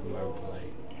fucking me up in my real life.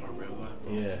 Bro.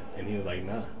 Yeah. And he was like,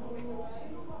 nah.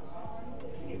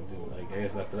 He was like, I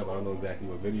guess left it up. I don't know exactly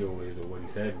what video it is or what he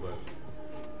said, but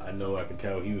I know I could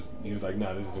tell he was like,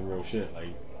 nah, this is some real shit.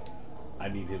 Like, I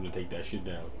need him to take that shit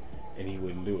down, and he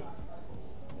wouldn't do it.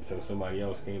 So somebody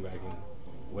else came back and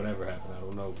whatever happened, I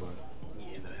don't know, but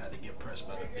he had to get pressed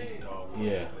by the big dog.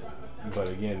 Yeah, but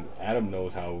again, Adam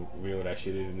knows how real that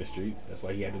shit is in the streets. That's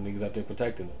why he had the niggas out there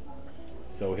protecting him.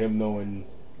 So him knowing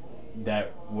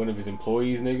that one of his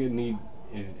employees, nigga,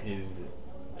 is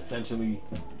essentially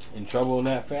in trouble in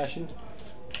that fashion,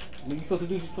 what you supposed to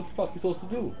do? Just what the fuck you supposed to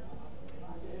do?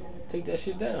 Take that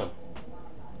shit down.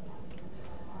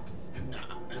 Nah,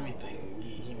 everything.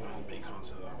 He wanted to make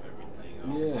content of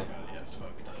everything. Yeah. That's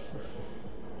fucked up, bro.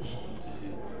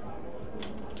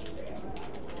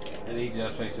 And he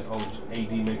just said, oh,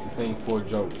 AD makes the same 4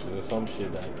 jokes or some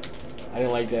shit that I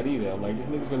didn't like that either. I'm like, this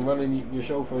nigga's been running your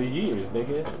show for years,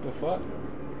 nigga. What the fuck?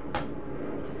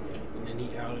 And then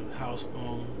he outed House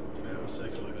Phone for having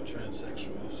sex like a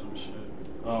transsexual or some shit.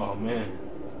 Oh man.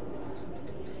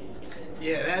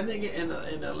 Yeah, that nigga in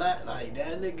the like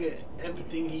that nigga,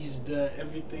 everything he's done,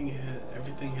 everything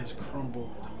has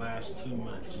crumbled the last 2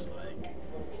 months. Like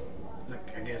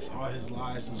I guess all his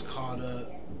lies is caught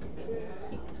up.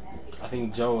 I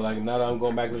think Joe, like now that I'm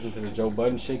going back and listening to the Joe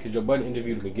Budden shit, because Joe Budden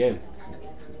interviewed him again.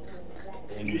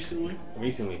 And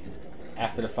recently.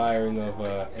 After the firing of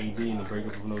AD and the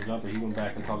breakup of No Jumper, he went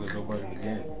back and talked to Joe Budden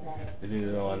again. They did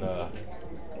it on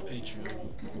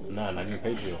Patreon. Nah, not even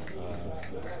Patreon.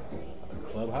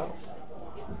 Clubhouse?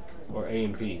 Or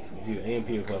AMP. It's either AMP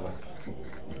or Clubhouse.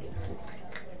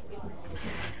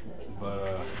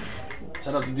 But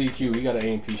shout out to DQ. We got an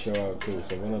AMP show out too.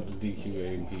 So run up the DQ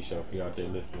AMP show if you're out there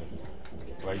listening.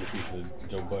 Right, you see to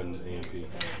Joe Budden's AMP.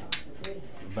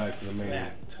 Back to the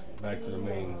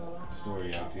main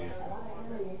story out here.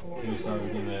 He was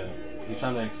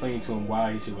trying to explain to him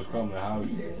why his shit was crumbling, how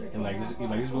and like this is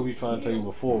what we were trying to tell you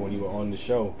before when you were on the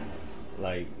show.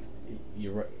 Like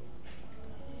you're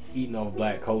eating off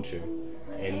black culture,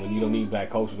 and when you don't need black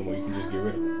culture no more, you can just get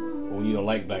rid of it. Or when you don't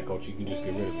like black culture, you can just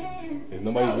get rid of it. Because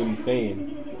nobody's really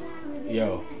saying,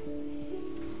 yo.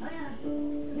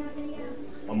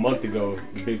 A month ago,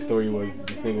 the big story was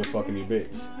this nigga was fucking your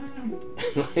bitch.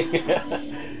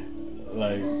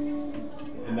 Like,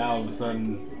 and now all of a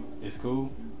sudden, it's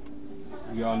cool.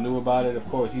 Y'all knew about it, of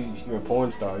course. You're a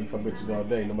porn star. You fuck bitches all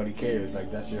day. Nobody cares. Like,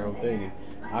 that's your whole thing. And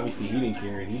obviously, he didn't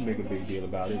care, and he'd make a big deal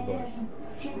about it, but...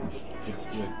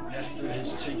 That's still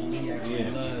his chicken he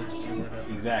actually loves or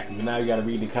whatever. Exactly. But now you gotta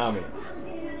read the comments.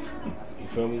 You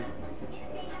feel me?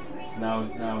 Now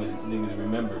it's niggas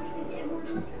remember.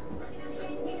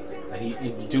 Like, he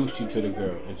introduced you to the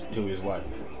girl and to his wife.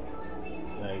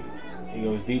 Like, it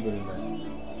goes deeper than that.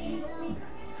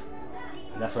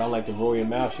 And that's why I don't like the Rory and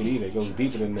Mal shit either. It goes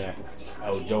deeper than that.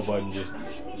 Oh, Joe Budden just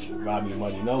robbed me of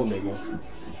money. No, nigga.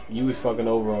 You was fucking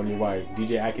over on your wife.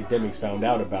 DJ Academics found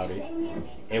out about it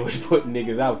and was putting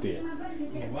niggas out there.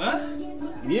 What?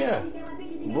 Yeah.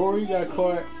 Rory got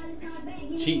caught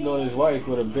cheating on his wife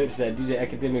with a bitch that DJ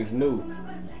Academics knew.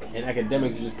 And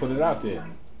Academics just put it out there.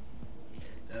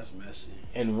 That's messy.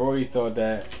 And Rory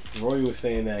was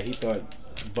saying that he thought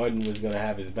Budden was gonna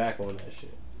have his back on that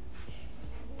shit.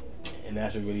 And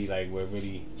that's what really, like, where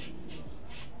really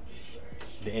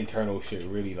the internal shit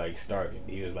really, like, started.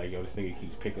 He was like, yo, this nigga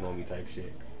keeps picking on me type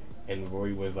shit. And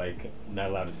Rory was, like, not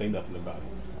allowed to say nothing about it.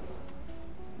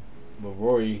 But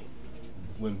Rory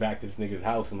went back to this nigga's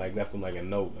house and, like, left him, like, a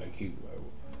note, like,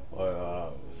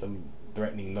 some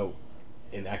threatening note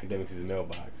in Academics'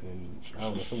 mailbox. And, I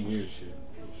don't know, some weird shit.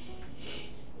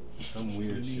 Some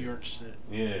weird New shit. York shit.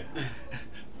 Yeah.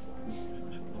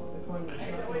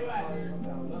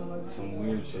 Some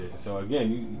weird shit. So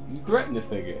again, you threatened this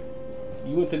nigga.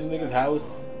 You went to the nigga's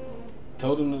house,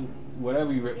 told him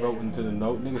whatever you wrote into the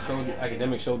note.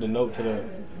 Nigga showed the note to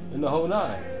the whole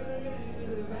nine.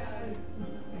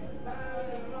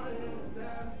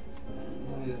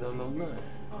 These niggas don't know nothing.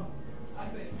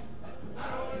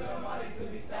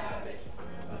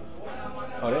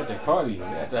 Oh, they at the party.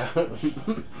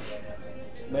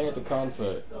 They at the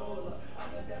concert.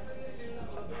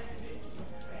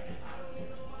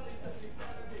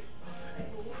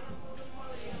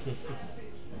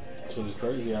 Shit is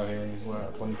crazy out here in this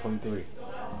world, 2023. What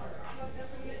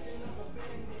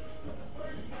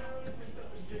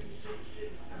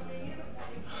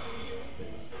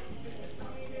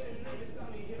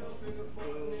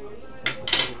the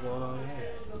fuck is going on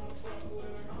here?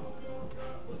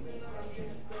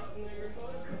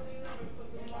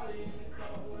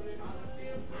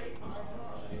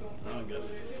 I don't got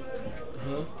nothing to say.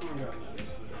 Huh? I don't got nothing to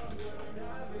say.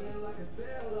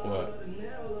 What?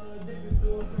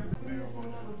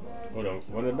 Marijuana. Hold on,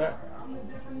 run it back.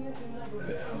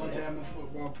 The Alabama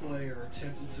football player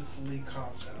attempted to flee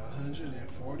cops at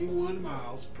 141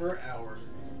 miles per hour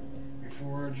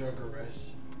before a drug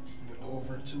arrest with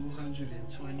over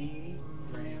 220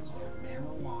 grams of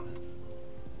marijuana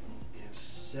and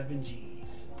 7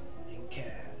 G's in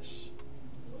cash.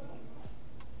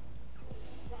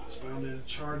 He was found in a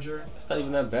Charger. It's not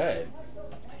even that bad.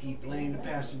 He blamed the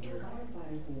passenger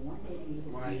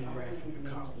while he ran from the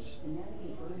cops.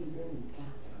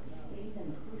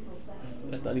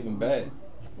 That's not even bad.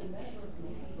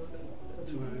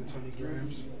 220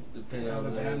 grams. Depending In on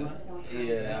Alabama?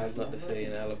 Yeah, I was about to say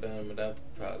in Alabama, that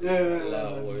probably Yeah, a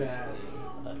lot that's worse bad.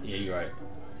 than. Yeah, you're right.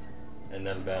 In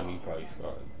Alabama, you probably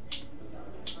scarred.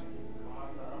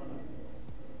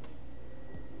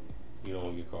 You don't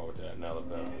want to get caught with that in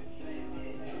Alabama.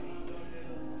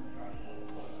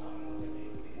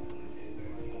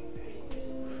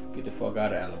 Get the fuck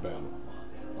out of Alabama.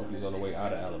 Hope he's on the way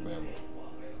out of Alabama.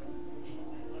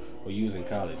 Well, you was in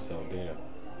college, so damn.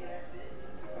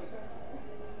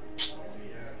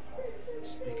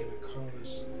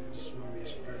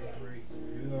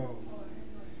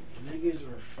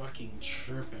 fucking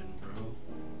tripping, bro.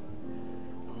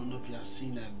 I don't know if y'all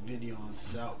seen that video on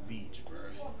South Beach, bro.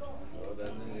 Oh,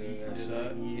 that nigga got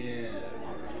shot? Yeah,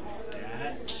 bro.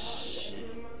 That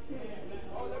shit.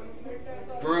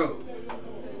 Bro.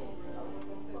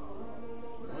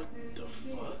 What the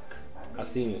fuck? I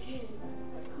seen it.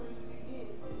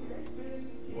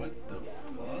 What the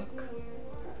fuck?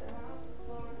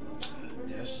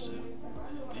 That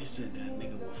shit. They said that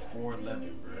nigga was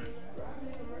 4'11", bro.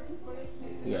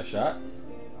 You got shot?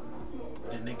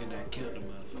 The nigga that killed the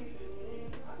motherfucker.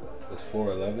 It was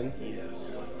 4'11".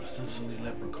 Yes. Essentially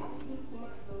leprechaun.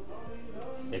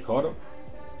 They caught him?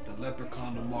 The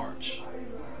leprechaun of March.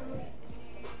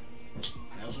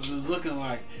 That's what it was looking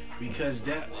like. Because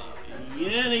that,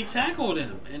 yeah, they tackled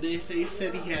him. And they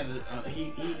said he had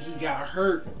he got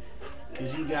hurt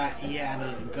because he had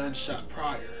a gunshot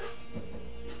prior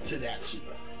to that shit.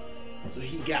 So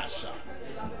he got shot.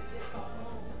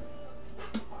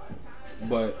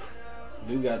 But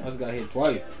dude got hit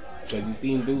twice. Because you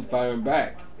seen dude firing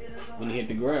back when he hit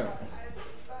the ground.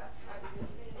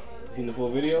 You seen the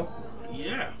full video?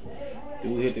 Yeah.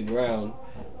 Dude hit the ground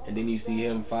and then you see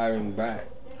him firing back.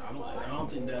 I don't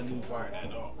think that dude fired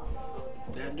at all.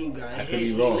 That dude got I hit. could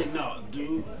be wrong. No,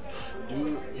 dude,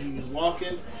 he was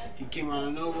walking. He came out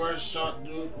of nowhere, shot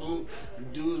dude. Boom.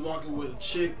 Dude was walking with a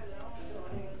chick.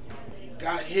 He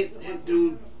got hit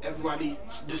dude. Everybody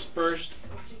dispersed.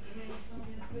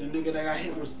 The nigga that got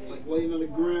hit was like laying on the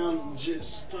ground,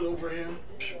 just stood over him.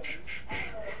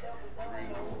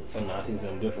 Oh no, I seen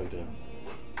something different then.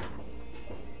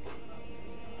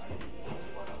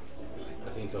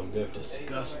 I seen something different.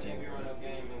 Disgusting, bro.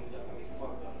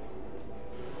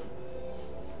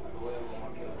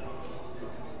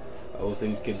 I would say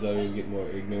these kids always get more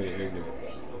ignorant.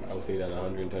 I would say that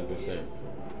 110%.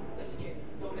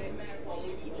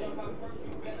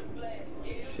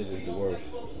 Shit is the worst.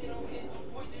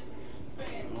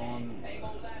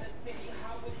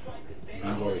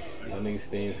 The worst. Y'all niggas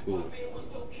stay in school.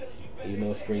 You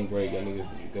know spring break, y'all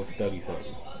niggas go study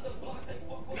something.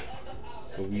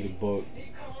 Go read a book.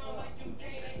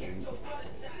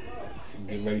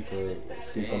 Get ready for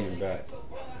school coming back.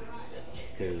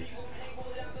 Because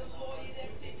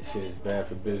shit is bad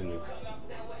for business.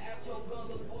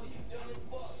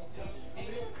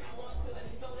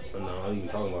 But no, I'm not even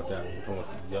talking about that one. I'm talking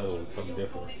about the other one, something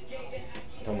different.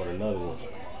 I'm talking about another one.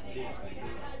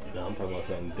 No, I'm talking about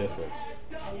something different.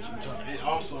 And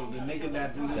also, the nigga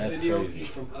that's in this video, crazy. He's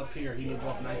from up here. He lives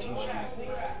off 19th Street.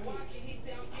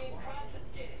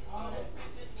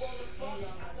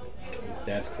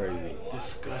 That's crazy.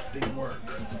 Disgusting work.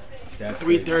 That's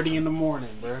 3:30 in the morning,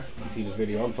 bro. You see the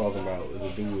video I'm talking about is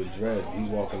a dude with dreads. He's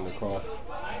walking across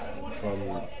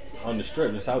from on the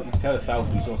strip. The South, you can tell it's South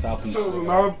Beach on South Beach. So it was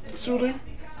another shooting?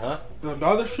 Huh?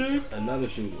 Another shooting? Another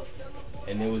shooting.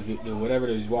 And there was whatever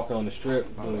that was walking on the strip,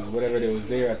 whatever that was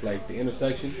there at like the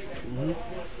intersection.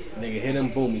 Mm-hmm. Nigga hit him,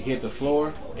 boom, he hit the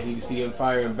floor, and you see him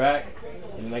firing back,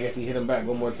 and then I guess he hit him back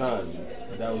one more time.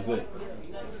 That was it.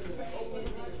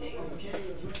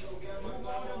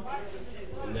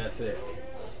 And that's it.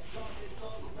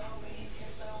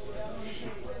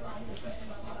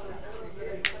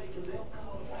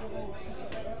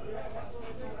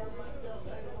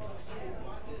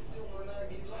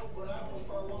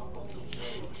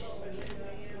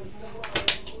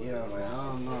 Yeah, man, I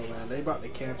don't know, man. They about to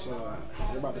cancel.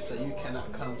 They about to say you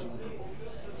cannot come to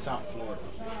South Florida.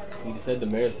 He said the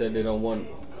mayor said they don't want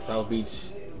South Beach.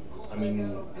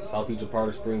 South Beach a part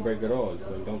of spring break at all. It's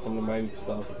like, don't come to Miami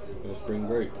for spring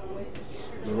break.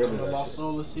 Get rid of that Los shit.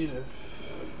 Angeles either.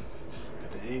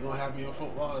 Cause they ain't gonna have you in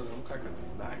Fort Lauderdale.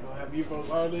 It's not gonna have you in Fort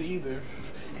Lauderdale either.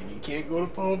 And you can't go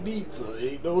to Palm Beach, so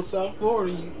ain't no South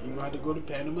Florida. You gonna have to go to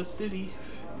Panama City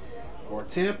or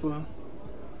Tampa.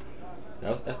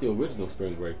 That's the original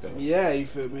spring break though. Yeah, you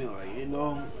feel me? Like, you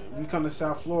know, if you come to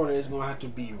South Florida, it's gonna have to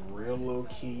be real low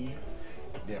key.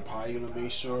 They're probably gonna make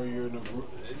sure you're in the.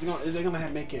 They're gonna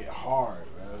make it hard,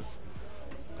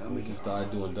 man. We just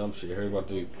started doing dumb shit. Heard about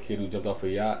the kid who jumped off a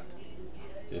yacht,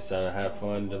 just trying to have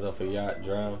fun, jumped off a yacht,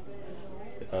 drowned.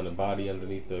 They found a body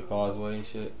underneath the causeway and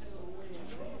shit.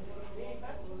 Yeah,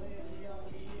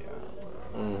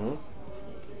 bro. Mm-hmm.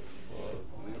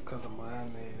 When it comes to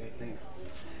Miami, they think.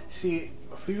 See,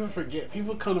 people forget.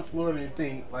 People come to Florida and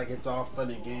think like it's all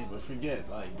fun and games, but forget,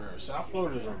 like, bro, South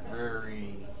Florida is a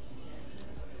very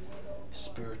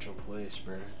spiritual place,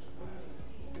 bro.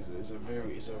 It's a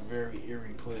very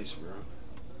eerie place, bro.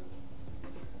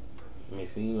 It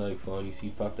seem like fun. You see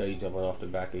Puff Daddy jumping off the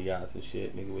back of yachts and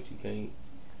shit, nigga. What you can't?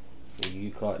 When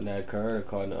you caught in that current or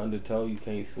caught in the undertow, you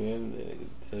can't swim.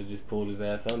 So just pulled his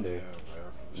ass under. Yeah,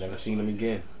 bro. Never seen him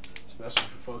again. especially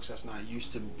for folks that's not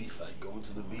used to like going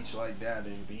to the beach like that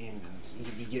and being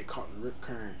and you get caught in the rip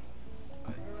current.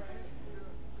 Like,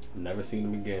 Never seen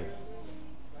them again.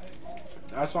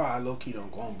 that's why I low key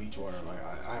don't go on beach water. Like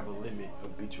I have a limit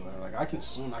of beach water. Like I can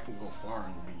swim, I can go far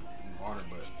in the water,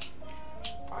 but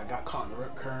I got caught in the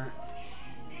rip current,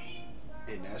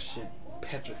 and that shit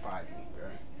petrified me, bro.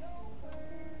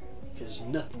 There's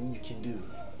nothing you can do.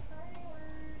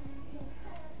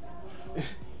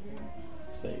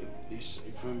 Same. You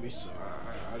feel me? So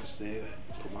I just said,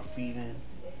 put my feet in,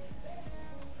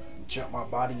 jump my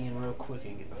body in real quick,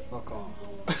 and get the fuck on.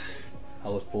 I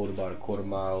was pulled about a quarter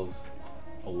mile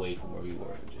away from where we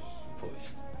were, and just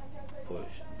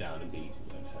push down the beach.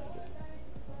 And that's how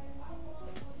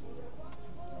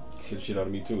it. Shit out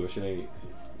of me too. That shit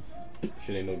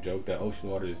ain't no joke. That ocean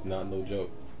water is not no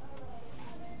joke.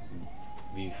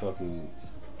 Be fucking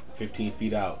 15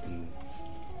 feet out and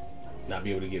not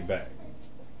be able to get back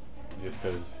just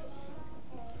because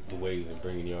the waves are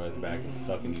bringing your ass back and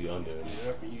sucking you under.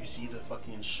 Yeah, when you see the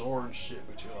fucking shore and shit,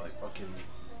 but you're like fucking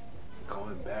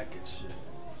going back and shit.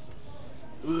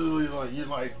 Literally, like you're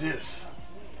like this.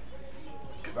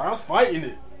 Cause I was fighting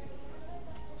it,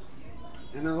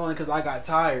 and it's only cause I got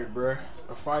tired, bruh,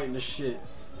 of fighting the shit.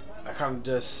 I kind of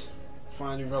just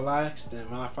finally relaxed,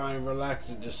 and when I finally relaxed,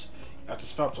 I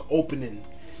just felt the opening.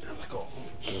 And I was like, oh,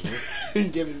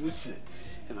 and get into this shit.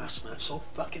 And I swam so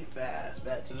fucking fast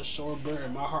back to the shore, bro,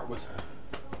 and my heart was.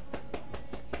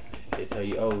 They tell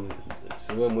you, oh,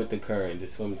 swim with the current,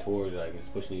 just swim towards it, like it's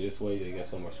pushing you this way, they got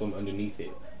swim or swim underneath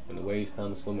it. When the waves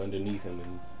come, swim underneath them,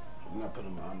 and I'm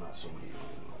not swimming.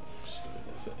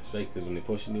 straight to when they're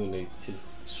pushing you and they just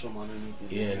Swim underneath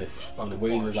it. yeah, and it's when the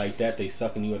waves are like that, they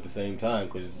sucking you at the same time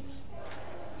because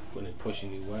when they're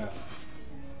pushing you out,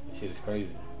 that shit is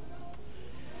crazy.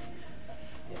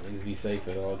 Yeah, niggas be safe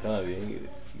at all times. You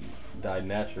die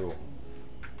natural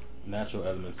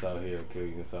elements out here will kill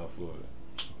you in South Florida.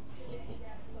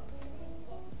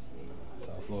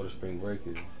 South Florida spring break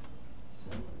is.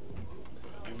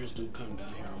 Niggas do come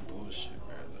down here on bullshit,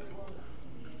 bro.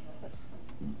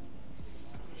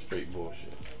 Straight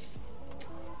bullshit.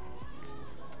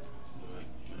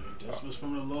 This was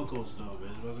from the locals though,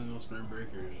 but it wasn't no spring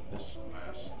breakers. The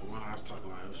one I was talking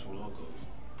about, it was from locals.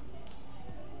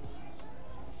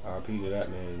 RP to that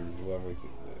man, whoever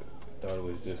thought it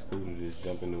was just cool to just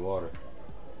jump in the water.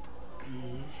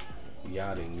 Mm-hmm.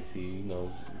 Yachting, you see,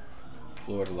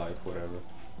 Florida life, whatever.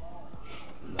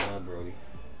 Nah, Brody.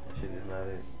 That shit is not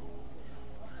it.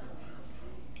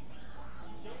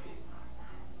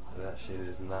 That shit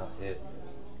is not it.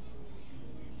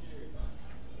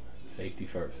 Safety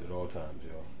first at all times,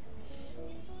 yo.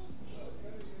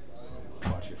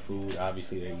 Watch your food.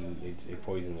 Obviously, they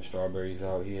poison the strawberries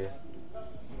out here. I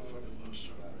fucking love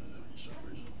strawberries.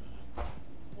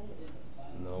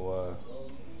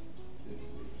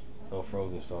 No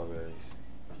frozen strawberries.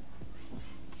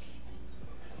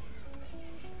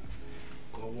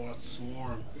 Go watch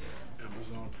Swarm,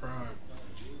 Amazon Prime.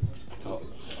 Oh,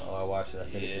 I watched it. I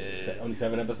finished it. Only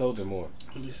 7 episodes or more?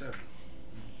 Only 7.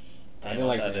 I didn't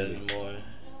like the ending. More.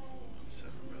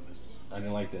 7, brother. I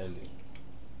didn't like the ending.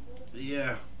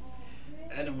 Yeah.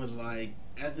 Adam was like,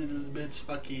 after this bitch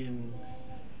fucking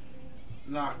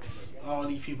knocks all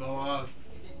these people off,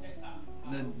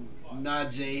 then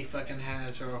Najee fucking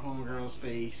has her homegirl's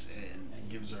face and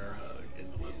gives her a hug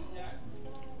in the limo.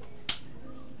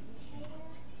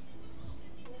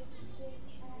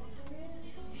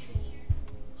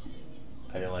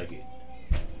 I didn't like it.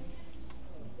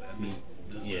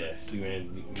 Yeah, you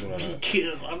Be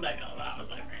killed. I'm not gonna lie. I was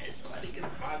like, man, somebody can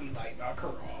finally like knock her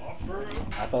off, bro.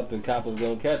 I thought the cop was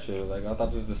gonna catch her. Like I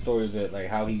thought this was the story that like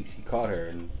how he caught her,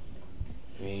 and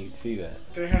I mean you can see that.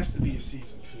 There has to be a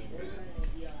season 2, man.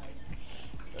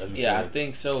 Yeah, I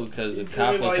think so because the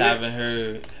cop was having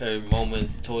her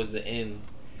moments towards the end,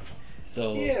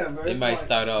 so they might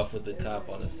start off with the cop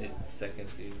on the second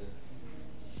season.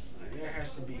 Like, there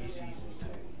has to be a season 2.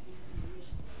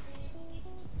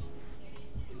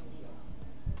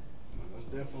 That's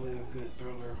definitely a good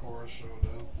thriller horror show,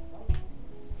 though.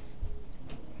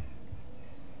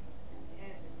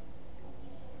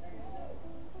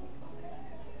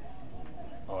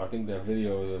 Oh, I think that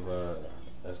video of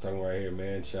I was talking right here.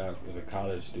 Man shot was a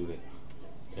college student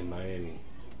in Miami.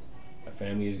 A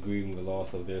family is grieving the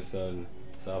loss of their son,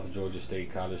 South Georgia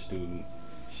State college student,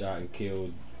 shot and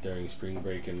killed during spring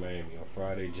break in Miami. On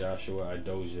Friday, Joshua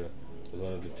Idoja was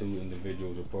one of the 2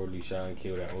 individuals reportedly shot and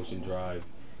killed at Ocean Drive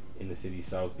in the city's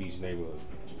South Beach neighborhood.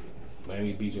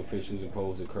 Miami Beach officials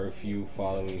imposed a curfew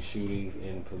following shootings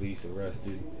and police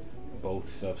arrested both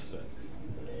suspects.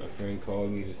 A friend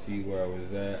called me to see where I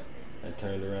was at I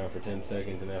turned around for 10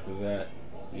 seconds, and after that,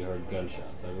 you heard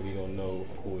gunshots. I really don't know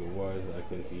who it was. I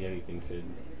couldn't see anything," said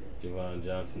Javon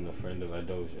Johnson, a friend of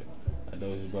Idoja.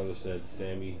 Idoja's brother said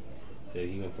Sammy said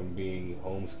he went from being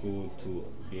homeschooled to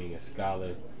being a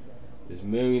scholar. There's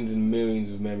millions and millions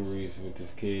of memories with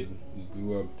this kid. We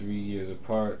grew up 3 years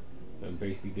apart and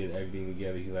basically did everything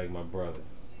together. He's like my brother.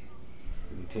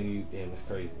 He continued, damn, it's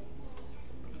crazy.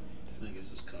 These niggas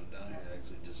just come down here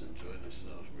actually just enjoy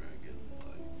themselves, bro. And get,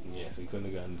 like, Yeah, so we couldn't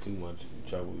have gotten too much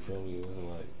trouble, you feel me? It wasn't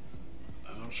like...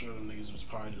 I'm sure them niggas was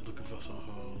probably just looking for some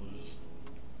hoes.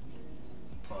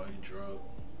 Probably drunk.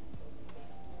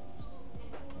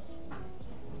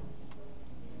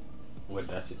 What,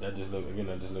 that shit, that just looked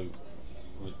ridiculous.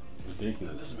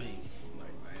 That just made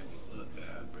like Miami look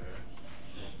bad, bro.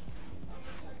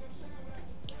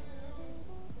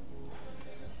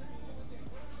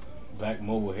 Black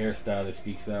mobile hairstylist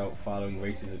speaks out following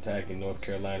racist attack in North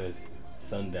Carolina's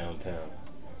sundown town.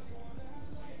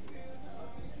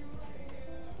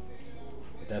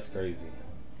 That's crazy.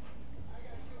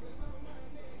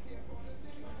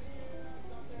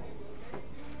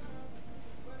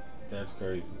 That's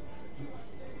crazy.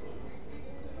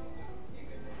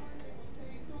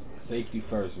 Safety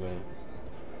first, man.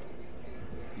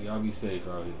 Y'all be safe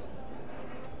out here.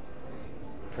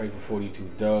 Pray for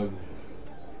 42 Doug.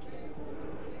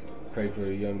 Pray for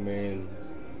the young man,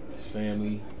 his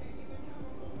family.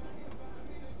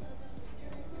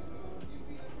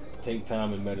 Take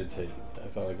time and meditate.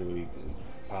 That's all I can really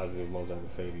positive most I can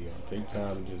say to y'all. Take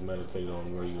time and just meditate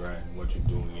on where you're at and what you're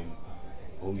doing and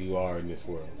who you are in this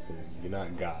world. Because you're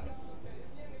not God.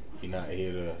 You're not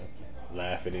here to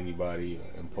laugh at anybody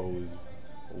or impose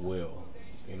will.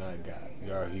 You're not God.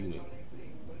 You are human.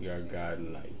 You are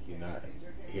God-like. You're not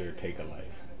here to take a life.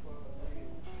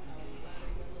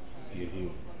 You're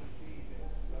human.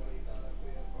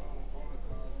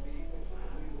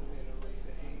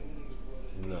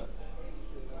 It's nuts.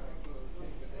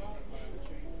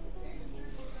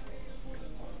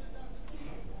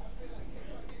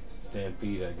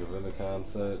 Stampede at Gorilla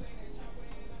concerts.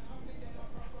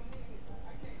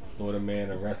 Florida man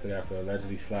arrested after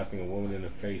allegedly slapping a woman in the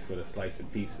face with a slice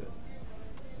of pizza.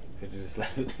 Pictures of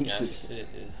slapping. That shit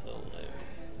is hilarious.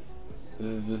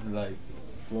 This is just like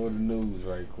Florida news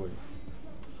right quick.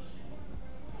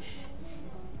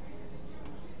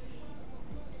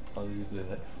 All these just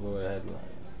Florida headlines.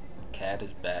 Cat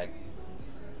is back.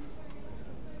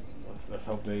 Let's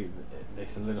hope they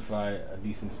solidify a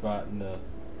decent spot in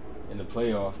the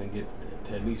playoffs and get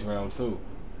to at least round 2.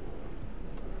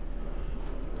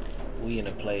 We in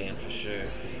the play-in for sure.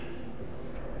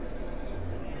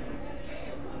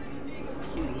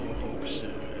 Some little hope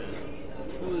shit, man.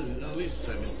 Who is at least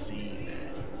 7th seed, man?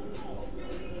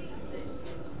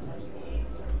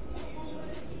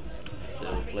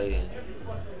 Still playing.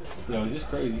 Yo, it's just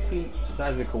crazy. You see the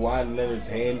size of Kawhi Leonard's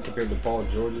hand compared to Paul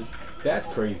George's? That's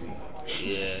crazy.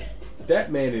 Yeah.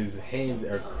 That man, his hands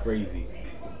are crazy.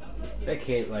 That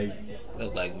can't, like...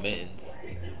 Look like mittens.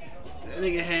 That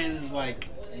nigga hand is like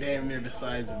damn near the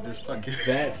size of this fucking...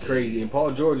 That's crazy. And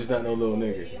Paul George is not no little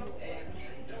nigga.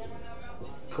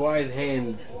 Kawhi's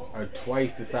hands are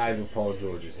twice the size of Paul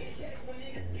George's hands.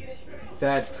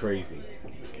 That's crazy.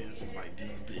 It's like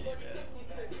this big, man.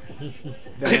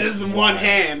 That's This is one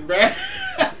hand, bruh.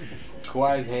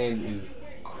 Kawhi's hand is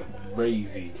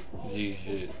crazy. G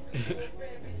shit.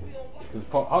 Cause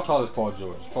how tall is Paul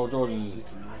George? Paul George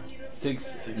is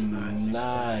 6'9".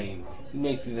 6'9". He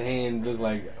makes his hand look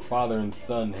like father and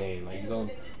son hand. Like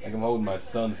like I'm holding my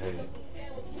son's hand.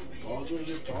 Paul George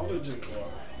is taller than Kawhi.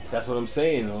 That's what I'm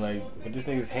saying. Like, but this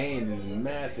nigga's hand is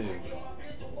massive.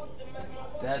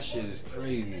 That shit is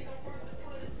crazy.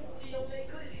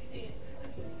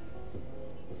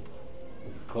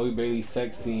 Chloe Bailey's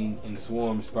sex scene in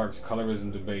Swarm sparks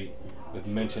colorism debate with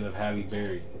mention of Halle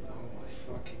Berry. Oh my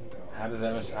fucking god. How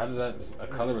does that a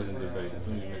colorism debate? That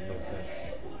doesn't even make no sense.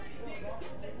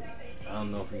 I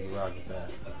don't know if we can rock with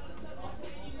that.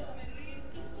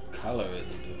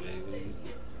 Colorism debate.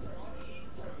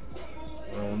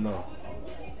 I don't know.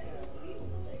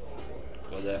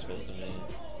 What's that supposed to mean?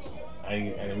 I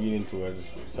didn't read into it.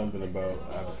 Just something about,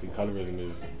 obviously, colorism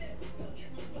is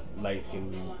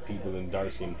light-skinned people and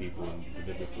dark-skinned people, and the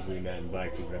difference between that and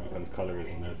black people, that becomes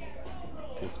colorism. That's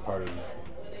just part of,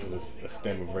 this is a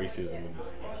stem of racism and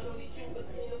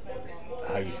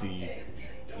how you see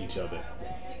each other.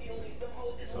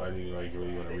 So I didn't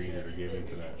really want to read it or get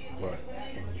into that, but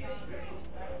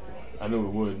I knew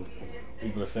it would.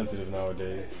 People are sensitive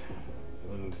nowadays.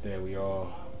 I understand we're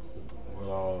all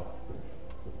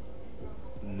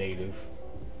native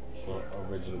or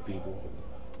original people.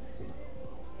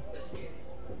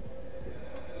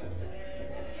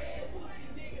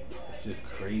 it's just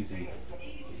crazy.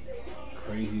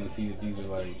 Crazy to see that these are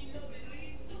like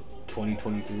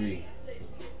 2023.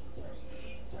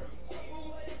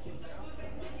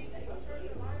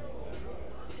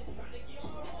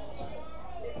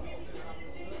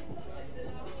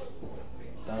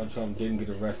 Donald Trump didn't get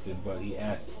arrested, but he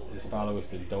asked his followers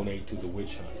to donate to the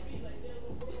witch hunt.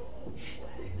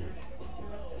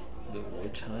 The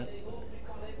witch hunt?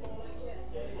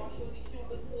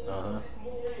 Uh-huh.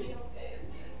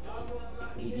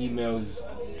 He emails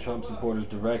Trump supporters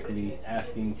directly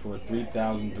asking for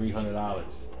 $3,300.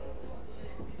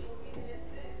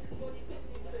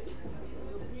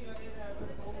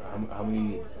 How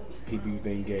many people you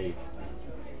think gave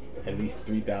at least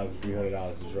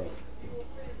 $3,300 to Trump?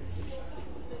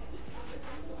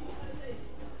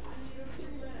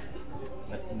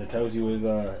 That tells you his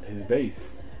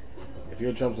base. If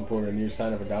you're a Trump supporter and you're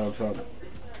signing up for Donald Trump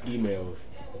emails,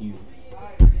 he's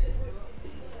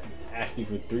asking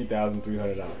for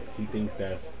 $3,300. He thinks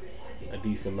that's a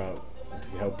decent amount to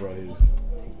help run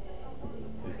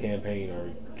his campaign or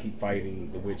keep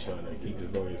fighting the witch hunt or keep his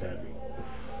lawyers happy.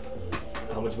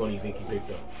 How much money do you think he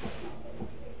picked up?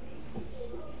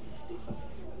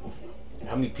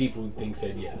 How many people do you think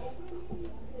said yes?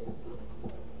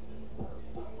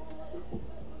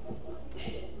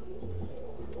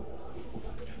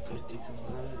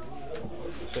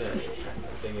 I'm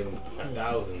thinking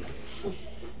 1,000.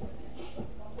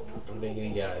 I'm thinking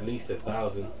he got at least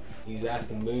 1,000. He's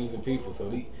asking millions of people,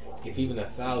 so if even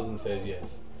 1,000 says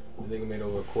yes, the nigga made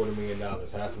over $250,000,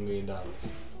 $500,000.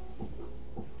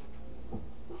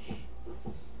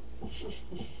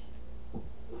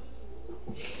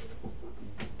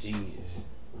 Genius.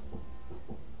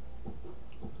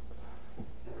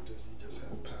 Or does he just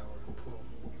have power and pull?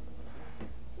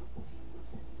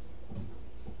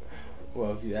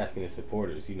 Well, if he's asking his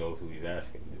supporters, he knows who he's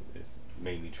asking. It's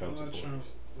mainly Trump supporters. Trump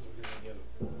was gonna get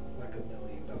like $1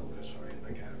 million, right?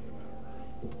 Like half an hour.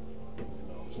 Who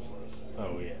knows plus.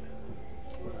 Oh yeah.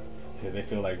 Because they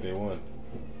feel like they won.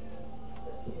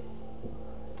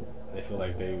 They feel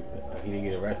like he didn't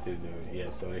get arrested. Yeah,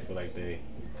 so they feel like they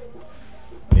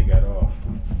got off.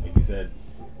 Like you said,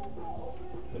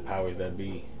 the powers that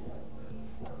be,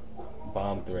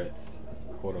 bomb threats,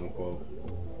 quote unquote,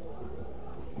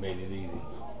 made it easy.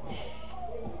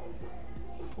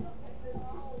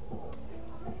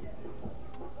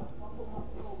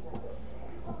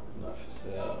 Not for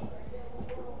sale.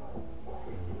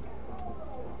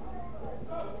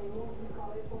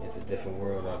 It's a different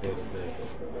world out there today.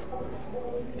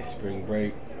 It's spring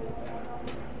break.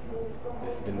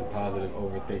 This has been the Positive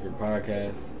Overthinker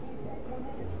podcast.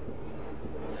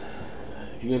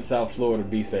 If you're in South Florida,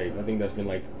 be safe. I think that's been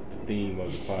like the theme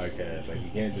of the podcast. Like, you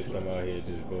can't just come out here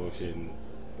just bullshit and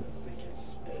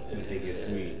think it's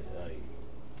sweet. Like,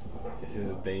 this is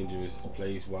a dangerous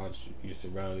place. Watch your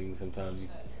surroundings. Sometimes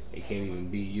it can't even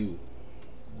be you.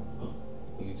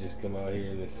 You just come out here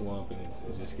in the swamp and it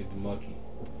just get mucky.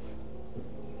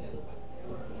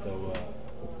 So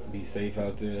be safe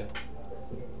out there.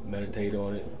 Meditate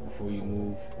on it before you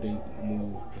move.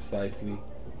 Move precisely.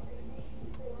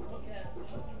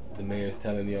 The mayor's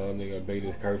telling y'all nigga obey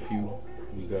this curfew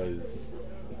because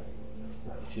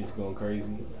shit's going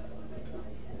crazy.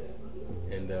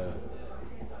 And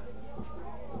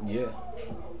yeah,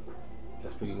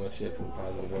 that's pretty much it for the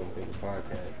Positive Overthinker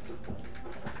podcast.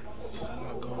 There's a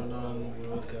lot going on in the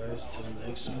world, guys. Till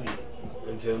next week.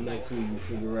 Until next week, we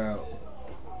figure out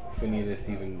if any of this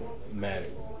even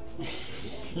mattered.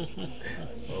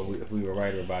 Or if we were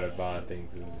right about it, buying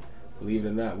things. Believe it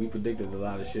or not, we predicted a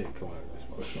lot of shit come out of this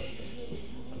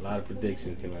motherfucker. A lot of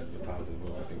predictions came out of the Positive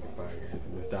Overthinker podcast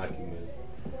and this document.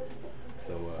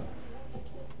 So,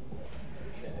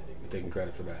 we're taking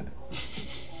credit for that.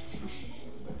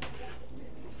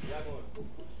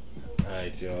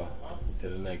 Alright, y'all.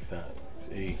 Till the next time.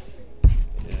 See.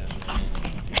 Yeah, man.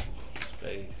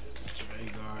 Space.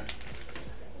 Dragard.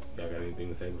 Y'all got anything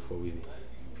to say before we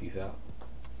peace out?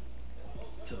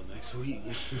 Till next week.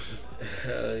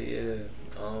 Hell yeah.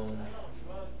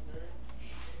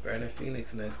 Brandon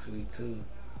Phoenix next week too.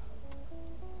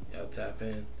 Y'all tap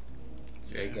in.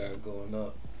 Dragard going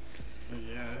up.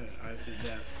 Yeah, I said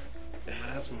that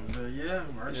last one, but yeah,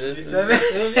 March Just-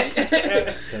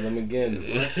 27th. Tell them again.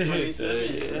 March 27th.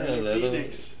 Yeah, Brandon let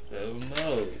Phoenix. them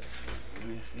know.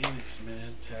 Brandon Phoenix,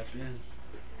 man, tap in.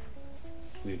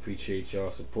 We appreciate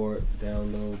y'all support,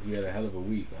 download. We had a hell of a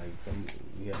week. Like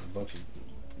we had a bunch of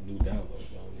new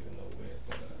downloads. I don't even know where,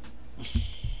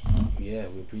 but yeah,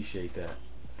 we appreciate that.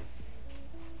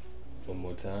 One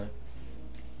more time.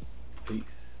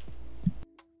 Peace.